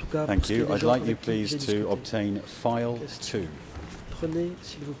 Thank you. I'd like you please to obtain file 2. Prenez,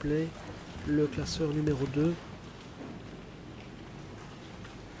 s'il vous plaît, le classeur numéro 2.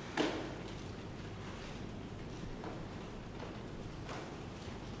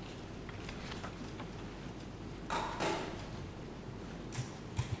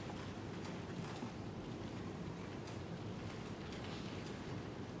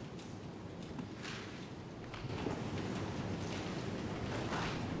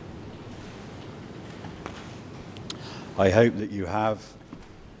 I hope that you have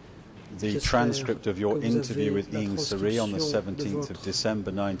the transcript of your interview with Ieng Sary on the 17th of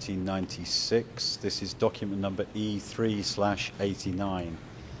December 1996. This is document number E3/89.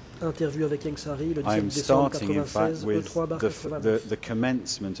 Interview avec Ieng Sary le 17 I'm décembre starting, in fact, 96, with the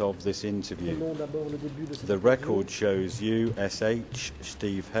commencement of this interview. The record shows you, SH,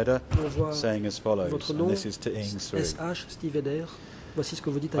 Steve Heder, saying as follows, and this is to Ieng Sary. SH, Steve Heder. Voici ce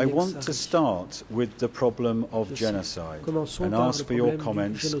que vous dites à I Ieng want Sary. to start with the problem of genocide and ask for your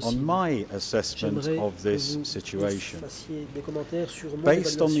comments on my assessment of this situation.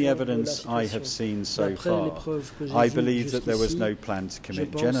 Based on the evidence I have seen so far, I believe that there was no plan to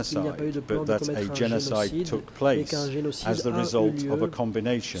commit genocide, but that a genocide took place as the result of a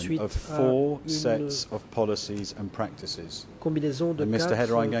combination of 4 sets of policies and practices. And Mr.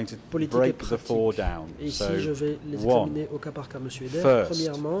 Heder, I'm going to break the 4 down. So, 1. First,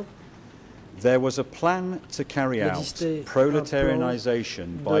 there was a plan to carry out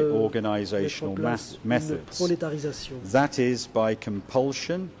proletarianization by organizational methods, that is, by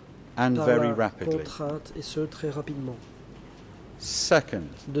compulsion and very rapidly. Second,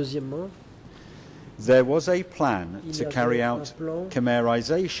 there was a plan to carry out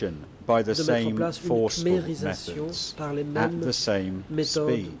Khmerization by the same forceful methods at the same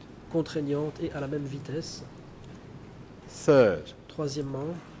speed. Third,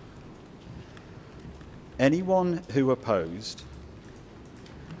 anyone who opposed,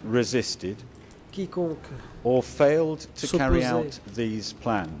 resisted, or failed to carry out these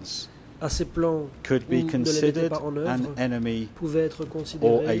plans could be considered an enemy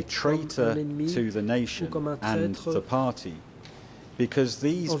or a traitor to the nation and the party, because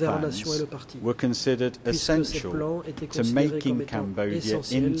these plans were considered essential to making Cambodia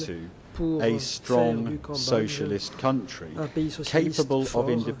into a strong socialist country, capable of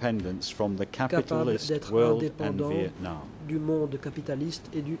independence from the capitalist world and Vietnam.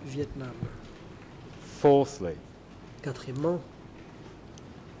 Fourthly,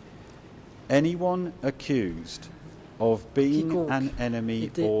 anyone accused of being an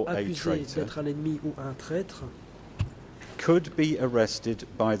enemy or a traitor could be arrested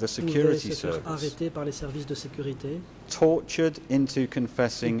by the security service, tortured into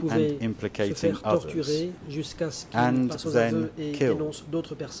confessing and implicating others, and then killed.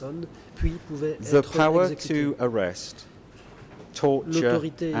 The power to arrest, torture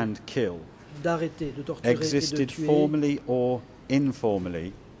and kill existed formally or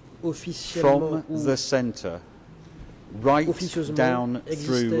informally from the centre right down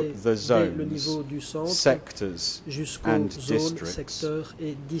through the zones, sectors and districts, to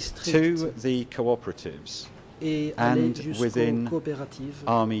the cooperatives and within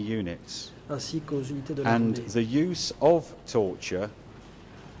army units. And the use of torture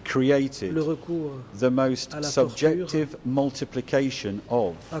created the most subjective multiplication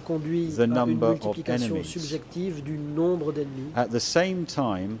of the number of enemies. At the same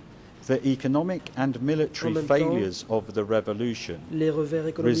time, the economic and military failures of the revolution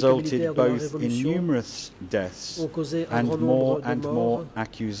resulted both in numerous deaths and more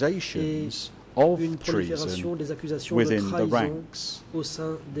accusations of treason within the ranks.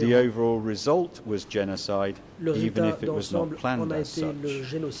 The overall result was genocide, even if it was not planned as such.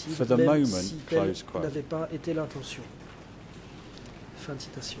 For the moment, close quote. Fin de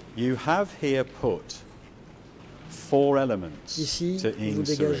citation. You have here put 4 elements Ici, to vous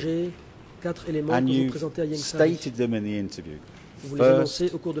dégagez 4 éléments and que vous you présentez à Ieng Sary. stated them in the interview. Vous les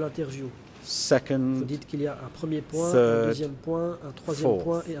énoncez au cours de l'interview. Vous Second, dites qu'il y a un premier point, third, un deuxième point, un troisième fourth.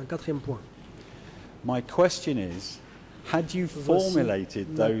 point et un quatrième point. My question is, had you Voici formulated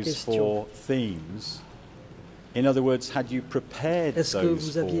ma those question. 4 themes? In other words, had you prepared Est-ce que those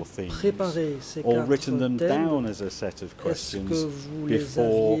vous aviez 4 themes préparé ces or 4 written them thèmes? down as a set of Est-ce que questions vous les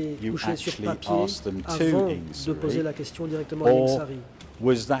before aviez you couchés sur actually papier asked them to avant Ieng de poser Sary? la question directement à Ieng Or Sary?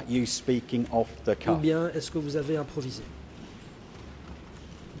 was that you speaking off the Ou cuff? bien est-ce que vous avez improvisé?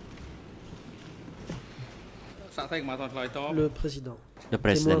 Le président. The Témoin,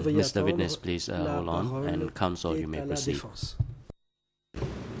 President, veuillez Mr. attendre. Witness, please La hold on, parole and Counsel, you est may à la proceed. défense.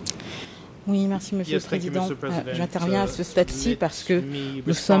 Oui, merci Monsieur Yes, le thank you, Président. Mr. President. J'interviens à ce stade-ci parce que Let me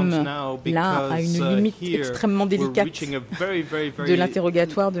nous sommes respond now là à because, une limite here extrêmement we're délicate reaching a very de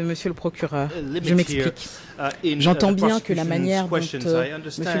l'interrogatoire de Monsieur le procureur. limit Je m'explique. in J'entends the bien que la prosecution's manière dont questions. I Monsieur le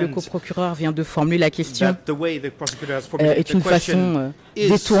understand coprocureur vient de formuler la question that the way the prosecutor has formulated est une the question façon is,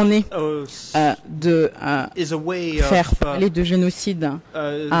 détournée de is a way faire of, parler de génocide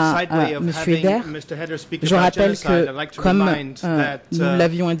à side way of Monsieur having Eder. Mr. Heder speak Je about rappelle genocide. I'd que, like to comme remind that, nous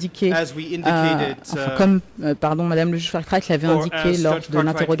l'avions indiqué, as we indicated, comme Madame le juge Fartrak l'avait or indiqué as lors Judge de Cartwright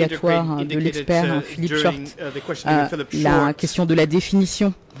l'interrogatoire de indicated, l'expert Philippe Short, during the questioning of Philip la Short, question de la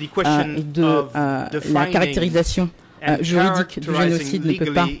définition the question et de of la defining caractérisation and juridique du génocide ne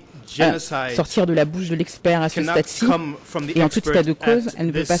peut pas legally genocide sortir de la bouche de l'expert à ce cannot stade-ci, come from the et en tout expert état de cause, at elle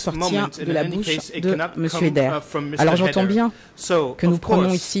ne peut this pas sortir moment. de In la any bouche case, it de cannot M. come, Eder. from Mr. Alors j'entends Heder. bien So, que nous of prenons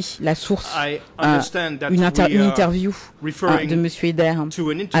course, ici la source I understand that une we are interview referring de M. Eder to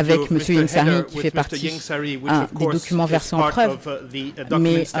an interview avec of M. Mr. Ieng Sary Heder qui with fait Mr. partie Ieng Sary, which of des course documents is versés en part preuve. of, the Mais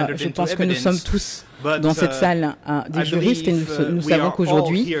documents entered je into pense que nous evidence. sommes tous But, dans cette salle des juristes et nous savons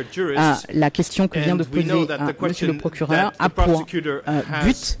qu'aujourd'hui la question que vient de poser Monsieur le procureur a pour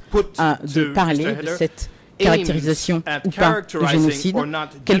but de parler de cette caractérisation ou pas de génocide,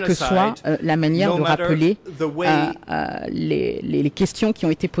 quelle que soit la manière de rappeler les questions qui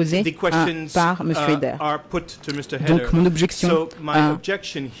ont été posées par M. Eder. Donc mon objection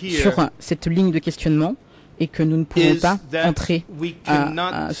sur cette ligne de questionnement est que nous ne pouvons pas entrer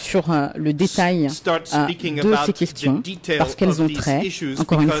sur le détail de ces questions parce qu'elles ont trait,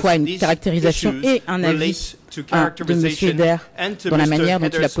 encore une fois, à une caractérisation et un avis de M. Eder dans la manière dont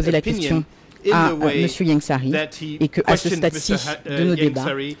il a posé la question à M. Ieng Sary et qu'à ce stade-ci de nos débats,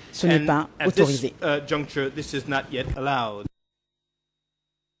 ce n'est pas autorisé.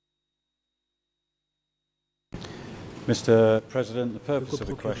 Mr. President, the purpose of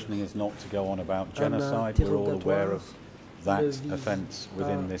the questioning is not to go on about genocide. We're all aware of that offence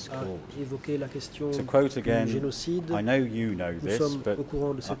within this court. To quote again, I know you know this, but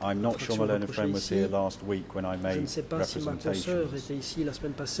I'm not sure my learned friend was here last week when I made representations.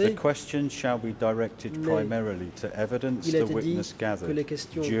 The questions shall be directed primarily to evidence the witness gathered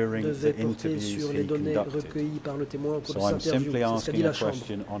during the interviews he conducted. So I'm simply asking a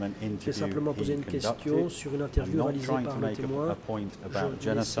question on an interview he conducted. I'm not trying to make a point about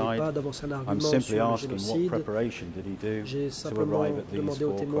genocide. I'm simply asking what preparation did he do J'ai simplement demandé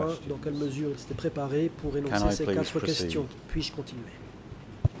au témoin dans quelle mesure il s'était préparé pour énoncer ces 4 questions. Puis-je continuer?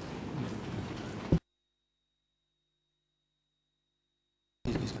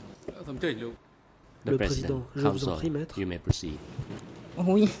 Le président, je vous en prie, maître.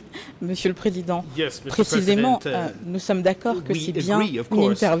 Oui, Monsieur le Président. Précisément, nous sommes d'accord que c'est bien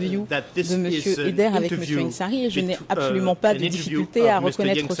une interview de Monsieur Eder avec Monsieur Ieng Sary et je n'ai absolument pas de difficulté à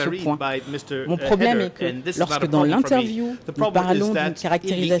reconnaître ce point. Mon problème est que lorsque dans l'interview, nous parlons d'une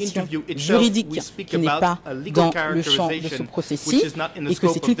caractérisation juridique qui n'est pas dans le champ de ce procès-ci et que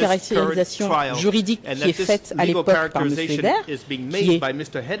c'est une caractérisation juridique qui est faite à l'époque par Monsieur Eder, qui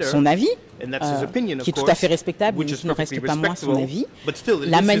est son avis, qui est tout à fait respectable, mais qui ne reste pas moins son avis.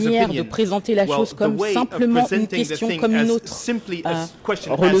 La manière de présenter la chose comme simplement une question comme une autre,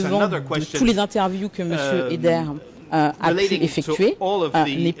 relevant de tous les interviews que M. Eder a pu effectuer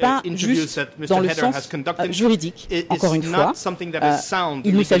n'est pas juste dans le sens juridique. Encore une fois,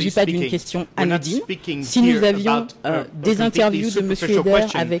 il ne s'agit pas d'une question anodine. Si nous avions des interviews de M. Eder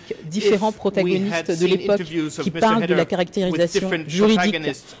avec différents protagonistes de l'époque qui parlent de la caractérisation juridique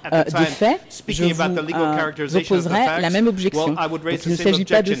des faits, je vous opposerai la même objection. Donc il ne s'agit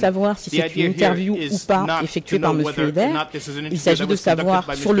pas de savoir si c'est une interview ou pas effectuée par M. Eder. Il s'agit de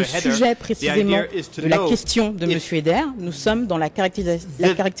savoir sur le sujet précisément de la question de M. Eder. Nous sommes dans la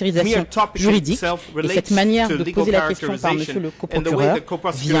caractérisation juridique et cette manière de poser la question par Monsieur le coprocureur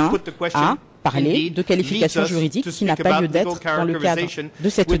vient à parler de qualification juridique qui n'a pas lieu d'être dans le cadre de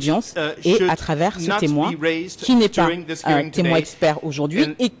cette audience et à travers ce témoin qui n'est pas un témoin expert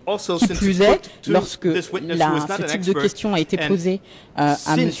aujourd'hui et qui plus est, lorsque ce type de question a été posé à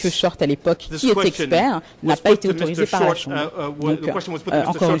M. Short à l'époque, qui est expert, n'a pas été autorisé par la Chambre. Donc,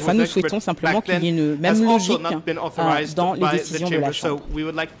 encore une fois, nous souhaitons simplement qu'il y ait une même logique dans les décisions de la Chambre.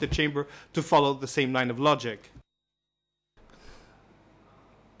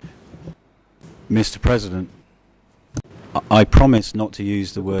 Mr. President, I promise not to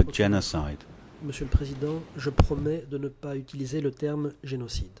use the word genocide. Monsieur le Président, je promets de ne pas utiliser le terme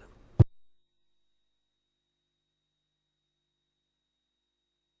génocide.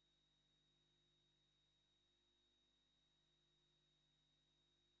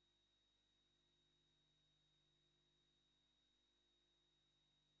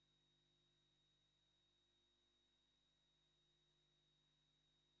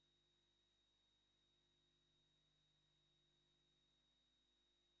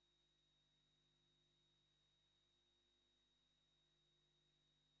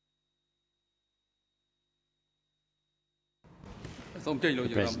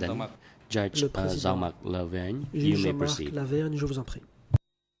 President, Judge Jean-Marc Lavergne, you may proceed. Lavergne, je vous en prie.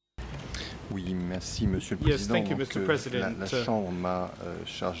 Oui, merci Monsieur le Président. La Chambre m'a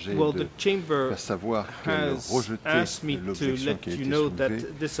chargé de faire savoir qu'elle rejetait l'objection qui a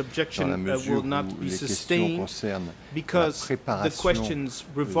été soulevée dans la mesure où les questions concernent la préparation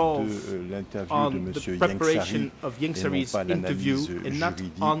de l'interview de Monsieur Yang Sari et non pas l'analyse juridique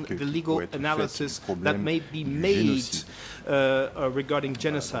qui pourrait être faite du problème du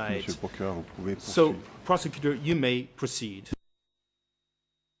génocide. Monsieur le procureur, vous pouvez poursuivre. So, prosecutor, you may proceed.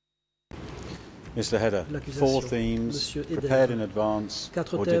 Mr. Heder, 4 themes prepared in advance,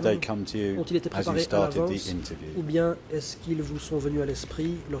 or did they come to you as you started the interview? Ou bien est-ce qu'ils vous sont venus à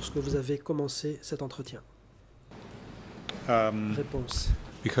l'esprit lorsque vous avez commencé cet entretien? Réponse.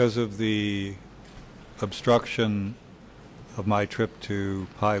 Because of the obstruction of my trip to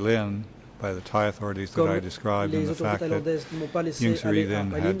Pailin by the Thai authorities that I described, and the fact that Yang Sari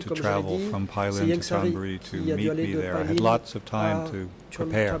then had to travel from Pailin to Chonburi to meet me there. I had lots of time to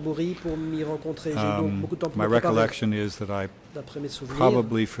prepare. My recollection is that I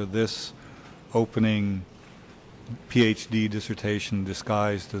probably, for this opening PhD dissertation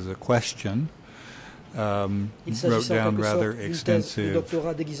disguised as a question, wrote down rather extensive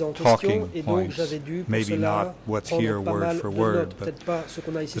talking points, maybe not what's here word for word, but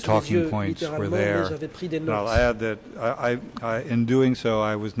the talking points were there. And I'll add that in doing so,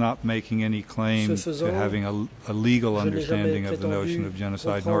 I was not making any claim to having a legal understanding of the notion of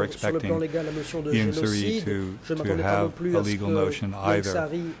genocide, nor expecting Yang Sari to have a legal notion either.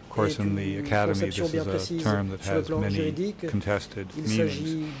 Of course, in the academy, this is a term that has many contested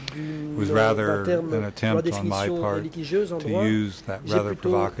meanings. It was rather an attempt on my part to use that rather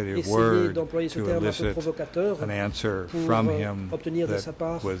provocative word to elicit an answer from him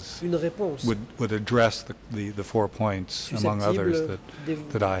that would address the 4 points, among others,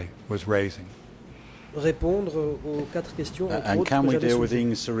 that I was raising. Répondre aux 4 questions. And can we deal with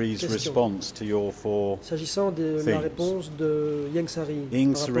Yang Sari's response to your 4 S'agissant de la réponse de Yang Sari,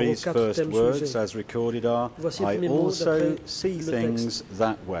 Yang Sari's first words, as recorded, are, I also see things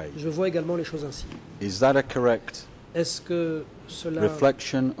that way. Je vois également les choses ainsi. Is that a correct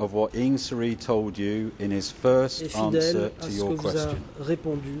reflection of what Yang Sari told you in his first answer to your question?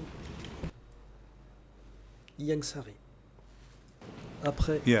 Répondu Yang Sari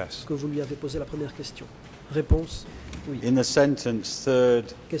après que vous lui avez posé la première question. Réponse, oui. In the sentence,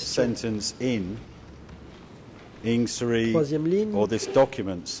 third sentence in, Yang Sari, or this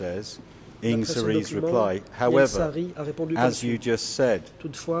document says, Yang Sari's reply, however, as you just said,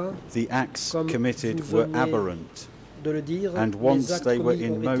 the acts committed were aberrant, and once they were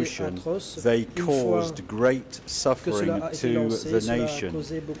in motion, they caused great suffering to the nation.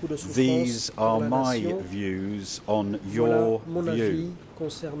 These are my views on your view.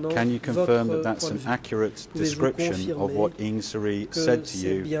 Can you confirm that that's an accurate description of what Yang Sari said to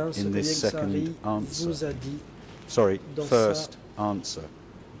you in this second answer? Sorry, first answer.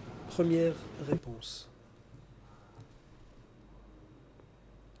 Première réponse.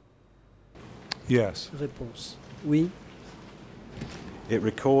 Yes. Réponse. Oui. It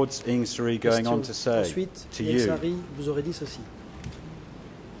records Yang Sari going on to say to you, Sari vous aurait dit ceci.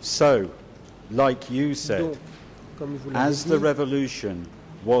 So, like you said, as the revolution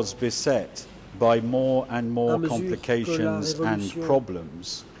was beset by more and more complications and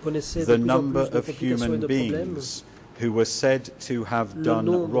problems, the number of human beings who were said to have done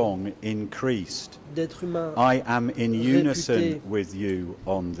wrong increased. I am in unison with you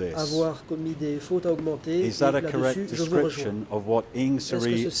on this. Is that a correct description of what Ing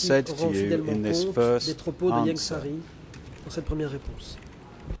Sari said to you in this first answer?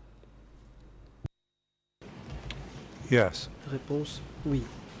 Yes. Réponse oui.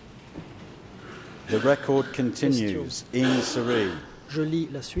 The record continues. Ing Sari. Je lis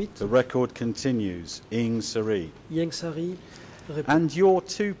la suite. The record continues. Ing Sari. Ieng Sari répond. And your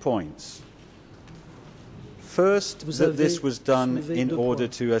 2 points. First, that this was done in order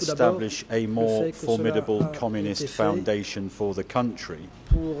to establish a more formidable communist foundation for the country,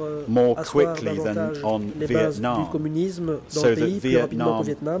 more quickly than on Vietnam, so that Vietnam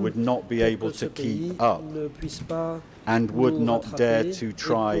would not be able to keep up and would not dare to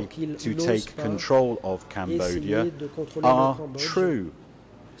try to take control of Cambodia, are true.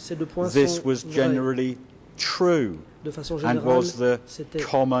 This was generally true and was the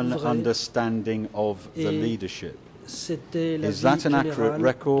common understanding of the leadership. Is that an accurate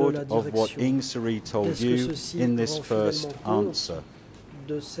record of what Ing Sari told you in this first answer?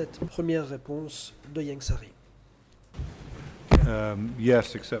 De cette première réponse de Ieng Sari.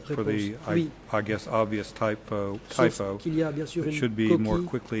 Yes, except for the, I guess, obvious typo. It should be more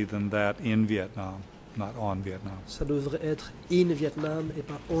quickly than that in Vietnam, not on Vietnam. Ça devrait être in Vietnam et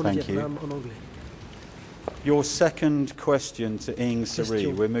pas on Vietnam en anglais. Your second question to Ing Sari.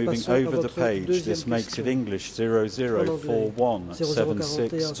 We're moving over the page. This makes it English 0041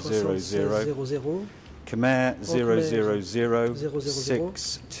 7600. Khmer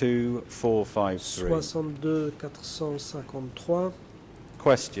 000-62453.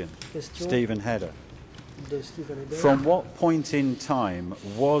 Question. Stephen Hedder. From what point in time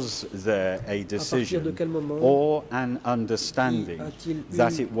was there a decision or an understanding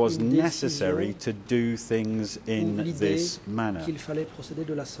that it was necessary to do things in this manner?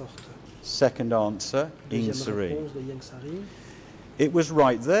 Second answer, Ing Sari. It was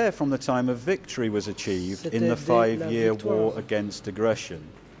right there from the time a victory was achieved in the 5-year war against aggression.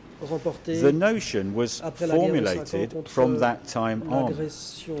 The notion was formulated from that time on.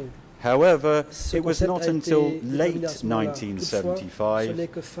 However, it was not until late 1975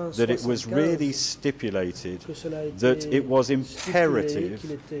 that it was really stipulated that it was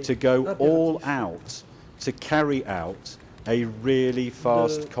imperative to go all out to carry out a really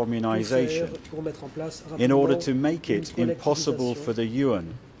fast communization in order to make it impossible for the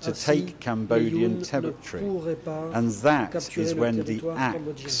Yuan to take Cambodian territory, and that is when the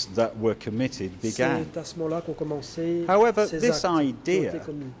acts that were committed began. However, this idea,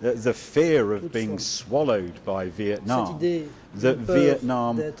 the fear of being swallowed by Vietnam, that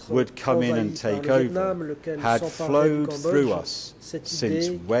Vietnam would come in and take over, had flowed through us since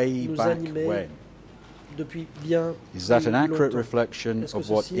way back when. Is that an accurate reflection of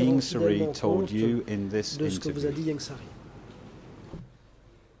what Ing Sari told you in this interview?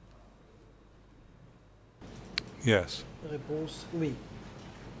 Yes. Réponse oui.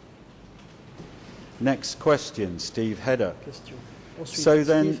 Next question, Steve Hedder. So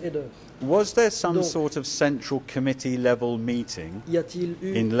then, was there some sort of central committee level meeting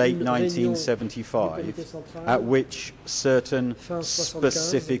in late 1975 at which certain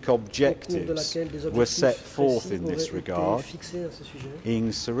specific objectives were set forth in this regard?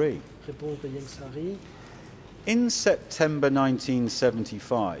 Ing Sari. In September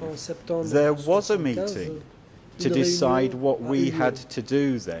 1975, there was a meeting to decide what we had to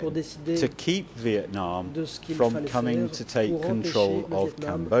do then to keep Vietnam from coming to take control of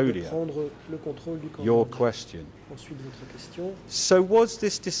Cambodia. Your question. So was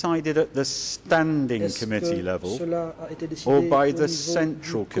this decided at the Standing Committee level or by the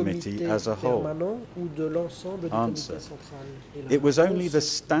Central Committee as a whole? Answer. It was only the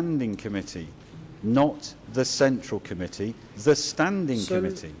Standing Committee, not the Central Committee, the Standing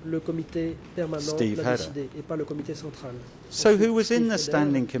Committee. Steve Hedder. So who was in the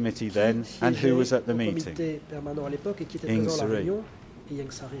Standing Committee then, and who was at the meeting? Ing Sari.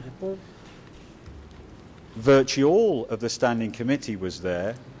 Virtually all of the Standing Committee was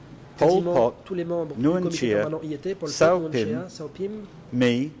there. Pol Pot, Nguyen Chia, Sao Pim,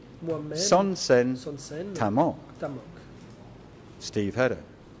 me, Son Sen, Tam Mok. Steve Hedder.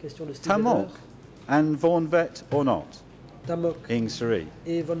 Tam Mok. And Vaughan Vet or not? Tam Mok. Ing Sari.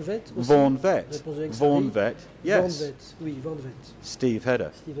 Et Vaughan Vet aussi? Vaughan Vet. Vaughan Vet, yes. Vaughan Vet, oui, Vaughan Vet. Steve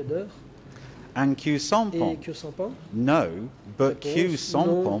Hedder. Steve Hedder. And Khieu Samphan? Et Khieu Samphan? No, but Khieu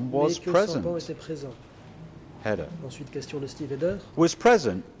Samphan was present. Était présent. Hedder. Ensuite, question de Steve Hedder. Was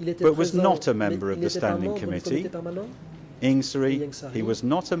present, but was not a member of the Standing Committee. Ing Sari, he was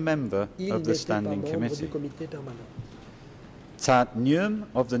not a member of the Standing Committee. Ta Nhum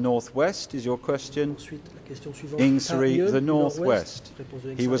of the Northwest is your question. Ensuite, la question suivante. Ingsari, the Northwest.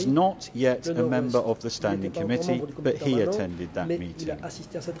 He was not yet a member of the Standing Committee, but he attended that meeting.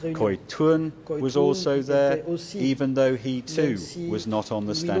 Khoi Thuon was also there, even though he too was not on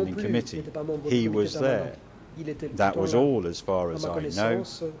the Standing Committee. He was there. That was all as far as I know.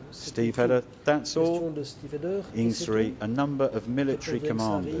 Steve Heder, that's all. Ingsari, a number of military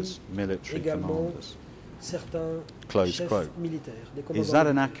commanders. Close quote. Is that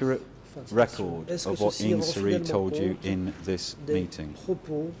an accurate record of what Ingsari told you in this meeting?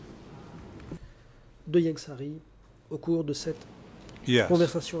 De Ingsari au cours de cette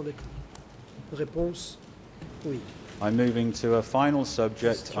conversation avec lui. Réponse oui. I'm moving to a final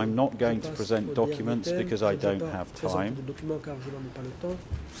subject. I'm not going to present documents because I don't have time.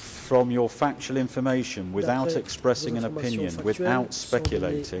 From your factual information, without expressing an opinion, without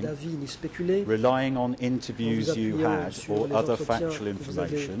speculating, relying on interviews you had or other factual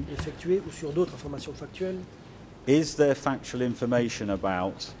information, is there factual information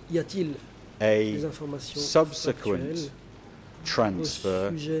about a subsequent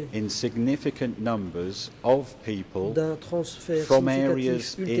transfer in significant numbers of people from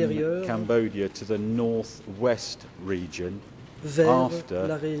areas in Cambodia to the northwest region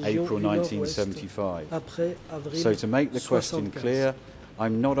after April 1975. So to make the question clear,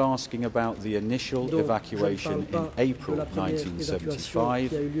 I'm not asking about the initial evacuation in April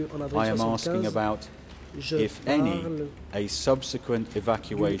 1975. I am asking about, if any, a subsequent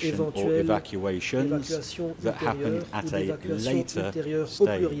evacuation or evacuations that happened at a later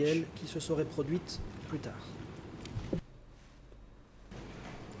stage.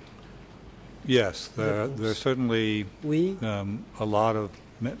 Yes, there's certainly a lot of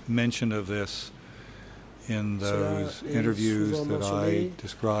mention of this in those interviews that I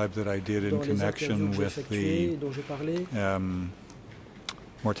described that I did in connection with the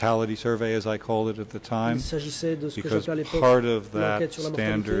mortality survey, as I called it at the time, because part of that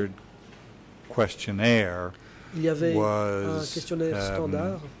standard questionnaire was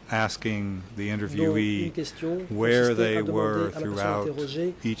asking the interviewee where they were throughout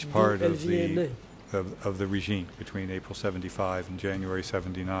each part of the regime between April 75 and January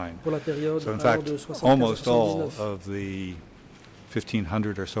 79. So in fact, almost all of the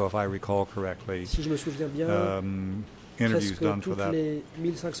 1,500 or so, if I recall correctly, interviews done for that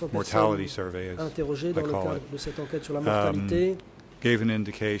mortality survey, as I call it, gave an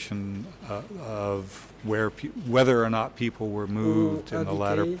indication of whether or not people were moved in the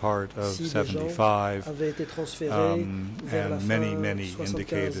latter part of 75, and many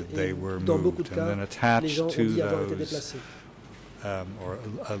indicated they were moved. And then attached to those, or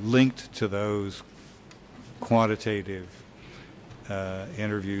linked to those quantitative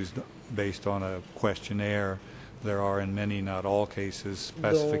interviews based on a questionnaire, there are in many, not all cases,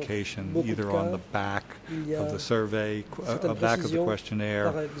 specification either on the back of the survey, back of the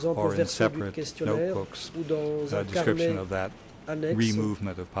questionnaire, or in separate notebooks, a description of that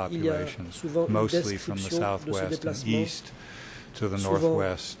removement of populations, mostly from the southwest and east to the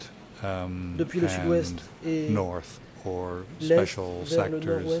northwest and north, or special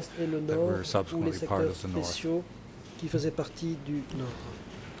sectors that were subsequently part of the north.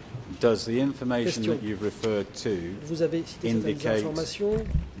 Does the information that you've referred to indicate,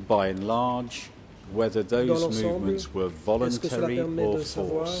 by and large, whether those movements were voluntary or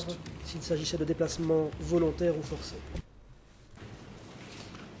forced?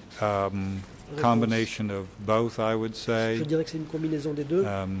 Combination of both, I would say.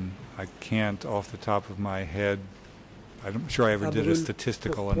 I can't, off the top of my head, I'm sure I ever did a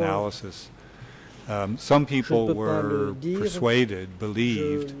statistical analysis. Some people were persuaded,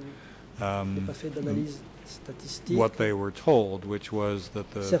 believed what they were told, which was that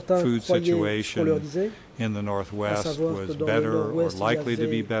the food situation in the Northwest was better or likely to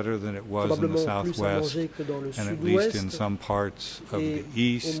be better than it was in the Southwest, and at least in some parts of the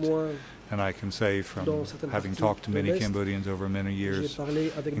East. And I can say, from having talked to many Cambodians over many years,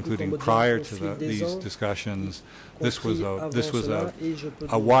 including prior to these discussions, this was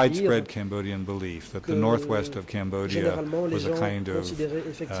a widespread Cambodian belief that the northwest of Cambodia was a kind of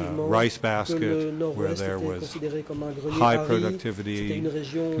rice basket where there was high productivity,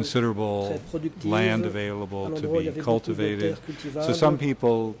 considerable land available to be cultivated. So some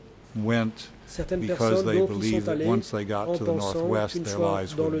people went because they believed that once they got to the northwest, their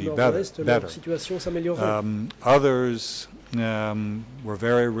lives would be better. Others were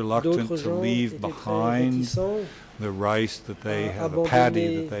very reluctant to leave behind the rice that they had, the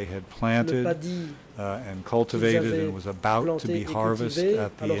paddy that they had planted, and cultivated and was about to be harvested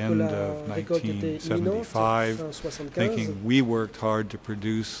at the end of 1975, thinking we worked hard to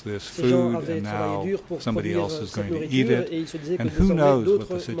produce this food and now somebody else is going to eat it. And who knows what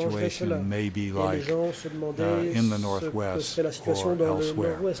the situation may be like in the Northwest or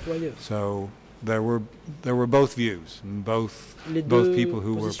elsewhere. So there were both views, and both people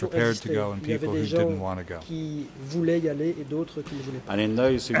who were prepared to go and people who didn't want to go. And in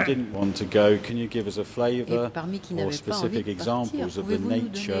those who didn't want to go, can you give us a flavour or specific examples of the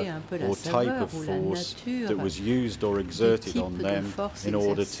nature or type of force that was used or exerted on them in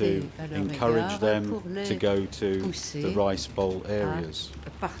order to encourage them to go to the Rice Bowl areas?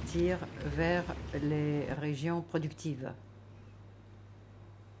 Partir vers les régions productives.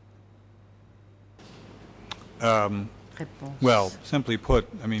 Well, simply put,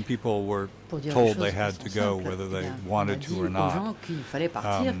 I mean, people were told they had to go whether they wanted to or not.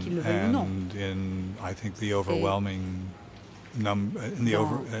 And in, I think, the overwhelming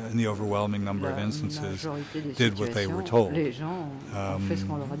overwhelming number of instances, did what they were told. I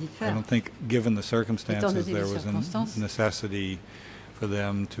don't think, given the circumstances, there was a necessity for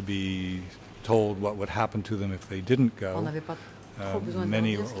them to be told what would happen to them if they didn't go.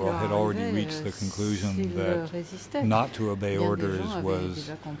 Many had already reached the conclusion that not to obey orders was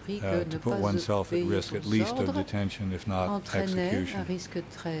to put oneself at risk at least of detention, if not execution.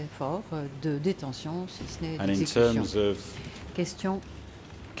 And in terms of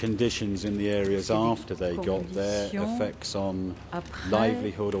conditions in the areas after they got there, effects on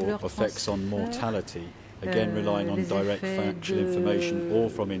livelihood or effects on mortality, again relying on direct factual information or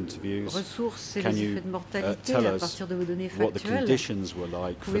from interviews, can you tell us what the conditions were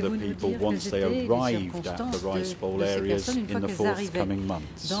like for the people once they arrived at the Rice Bowl areas in the forthcoming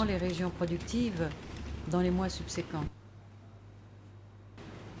months? Dans les régions productives, dans les mois subséquents.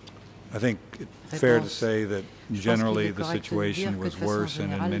 I think it's fair to say that generally the situation was worse,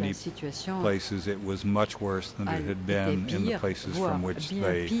 and in many places it was much worse than it had been in the places from which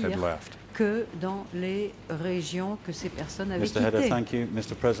they had left. Que dans les régions que ces personnes avaient quittées. Mr. Hedder, thank you.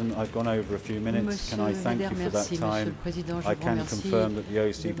 Mr. President, I've gone over a few minutes. Can I thank you for that time? I can confirm that the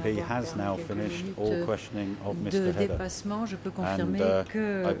OCP has now finished all questioning of Mr. Hedder.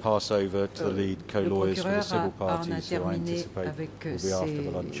 And I pass over to the lead co-lawyers for the civil parties who I anticipate will be after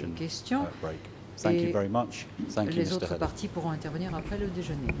the luncheon break. Thank you very much. Thank you, Mr. Hedder. Les autres parties pourront intervenir après le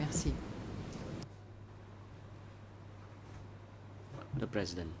déjeuner. Merci. The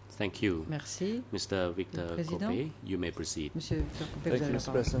President. Thank you. Merci. Mr. Victor Copé, you may proceed. Monsieur Victor Copé, Thank you,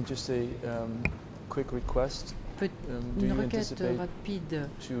 Mr. President. Just a quick request. Une requête rapide.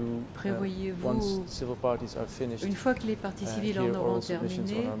 Prévoyez-vous, une fois que les parties civiles en auront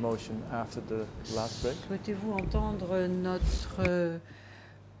terminé, souhaitez-vous entendre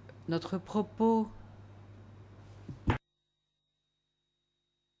notre propos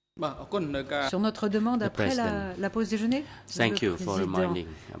sur notre demande après la pause déjeuner? Thank you for reminding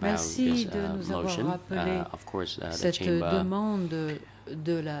about Merci this, de nous avoir rappelé cette demande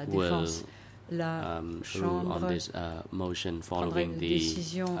de la défense. La Chambre prendra une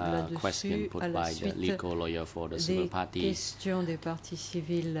décision là-dessus à la suite des questions des partis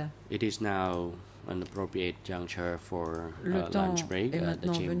civils. It is now an appropriate juncture for lunch break.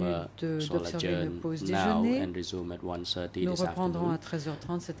 The chamber shall adjourn now and resume at 1:30 Nous this reprendrons à afternoon.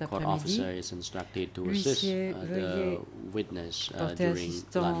 13h30 cet Court après-midi. officer is instructed to assist the witness during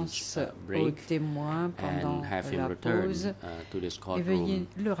lunch break aux témoins pendant and have him la return pause to this et veuillez courtroom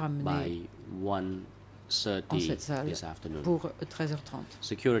le ramener by en 1:30 cette salle this afternoon. pour 13h30.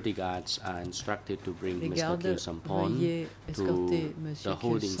 Security guards are instructed to bring Les Mr. gardes, Kyew Sampon veuillez to escorter the Monsieur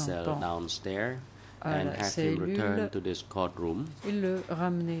holding Kyew cell Sampon downstairs à and la have him return cellule to this courtroom et le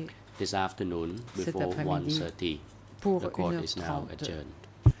ramener this afternoon cet before après-midi 1:30. pour The court is 1h30. now adjourned.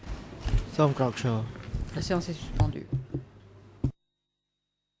 La séance est suspendue.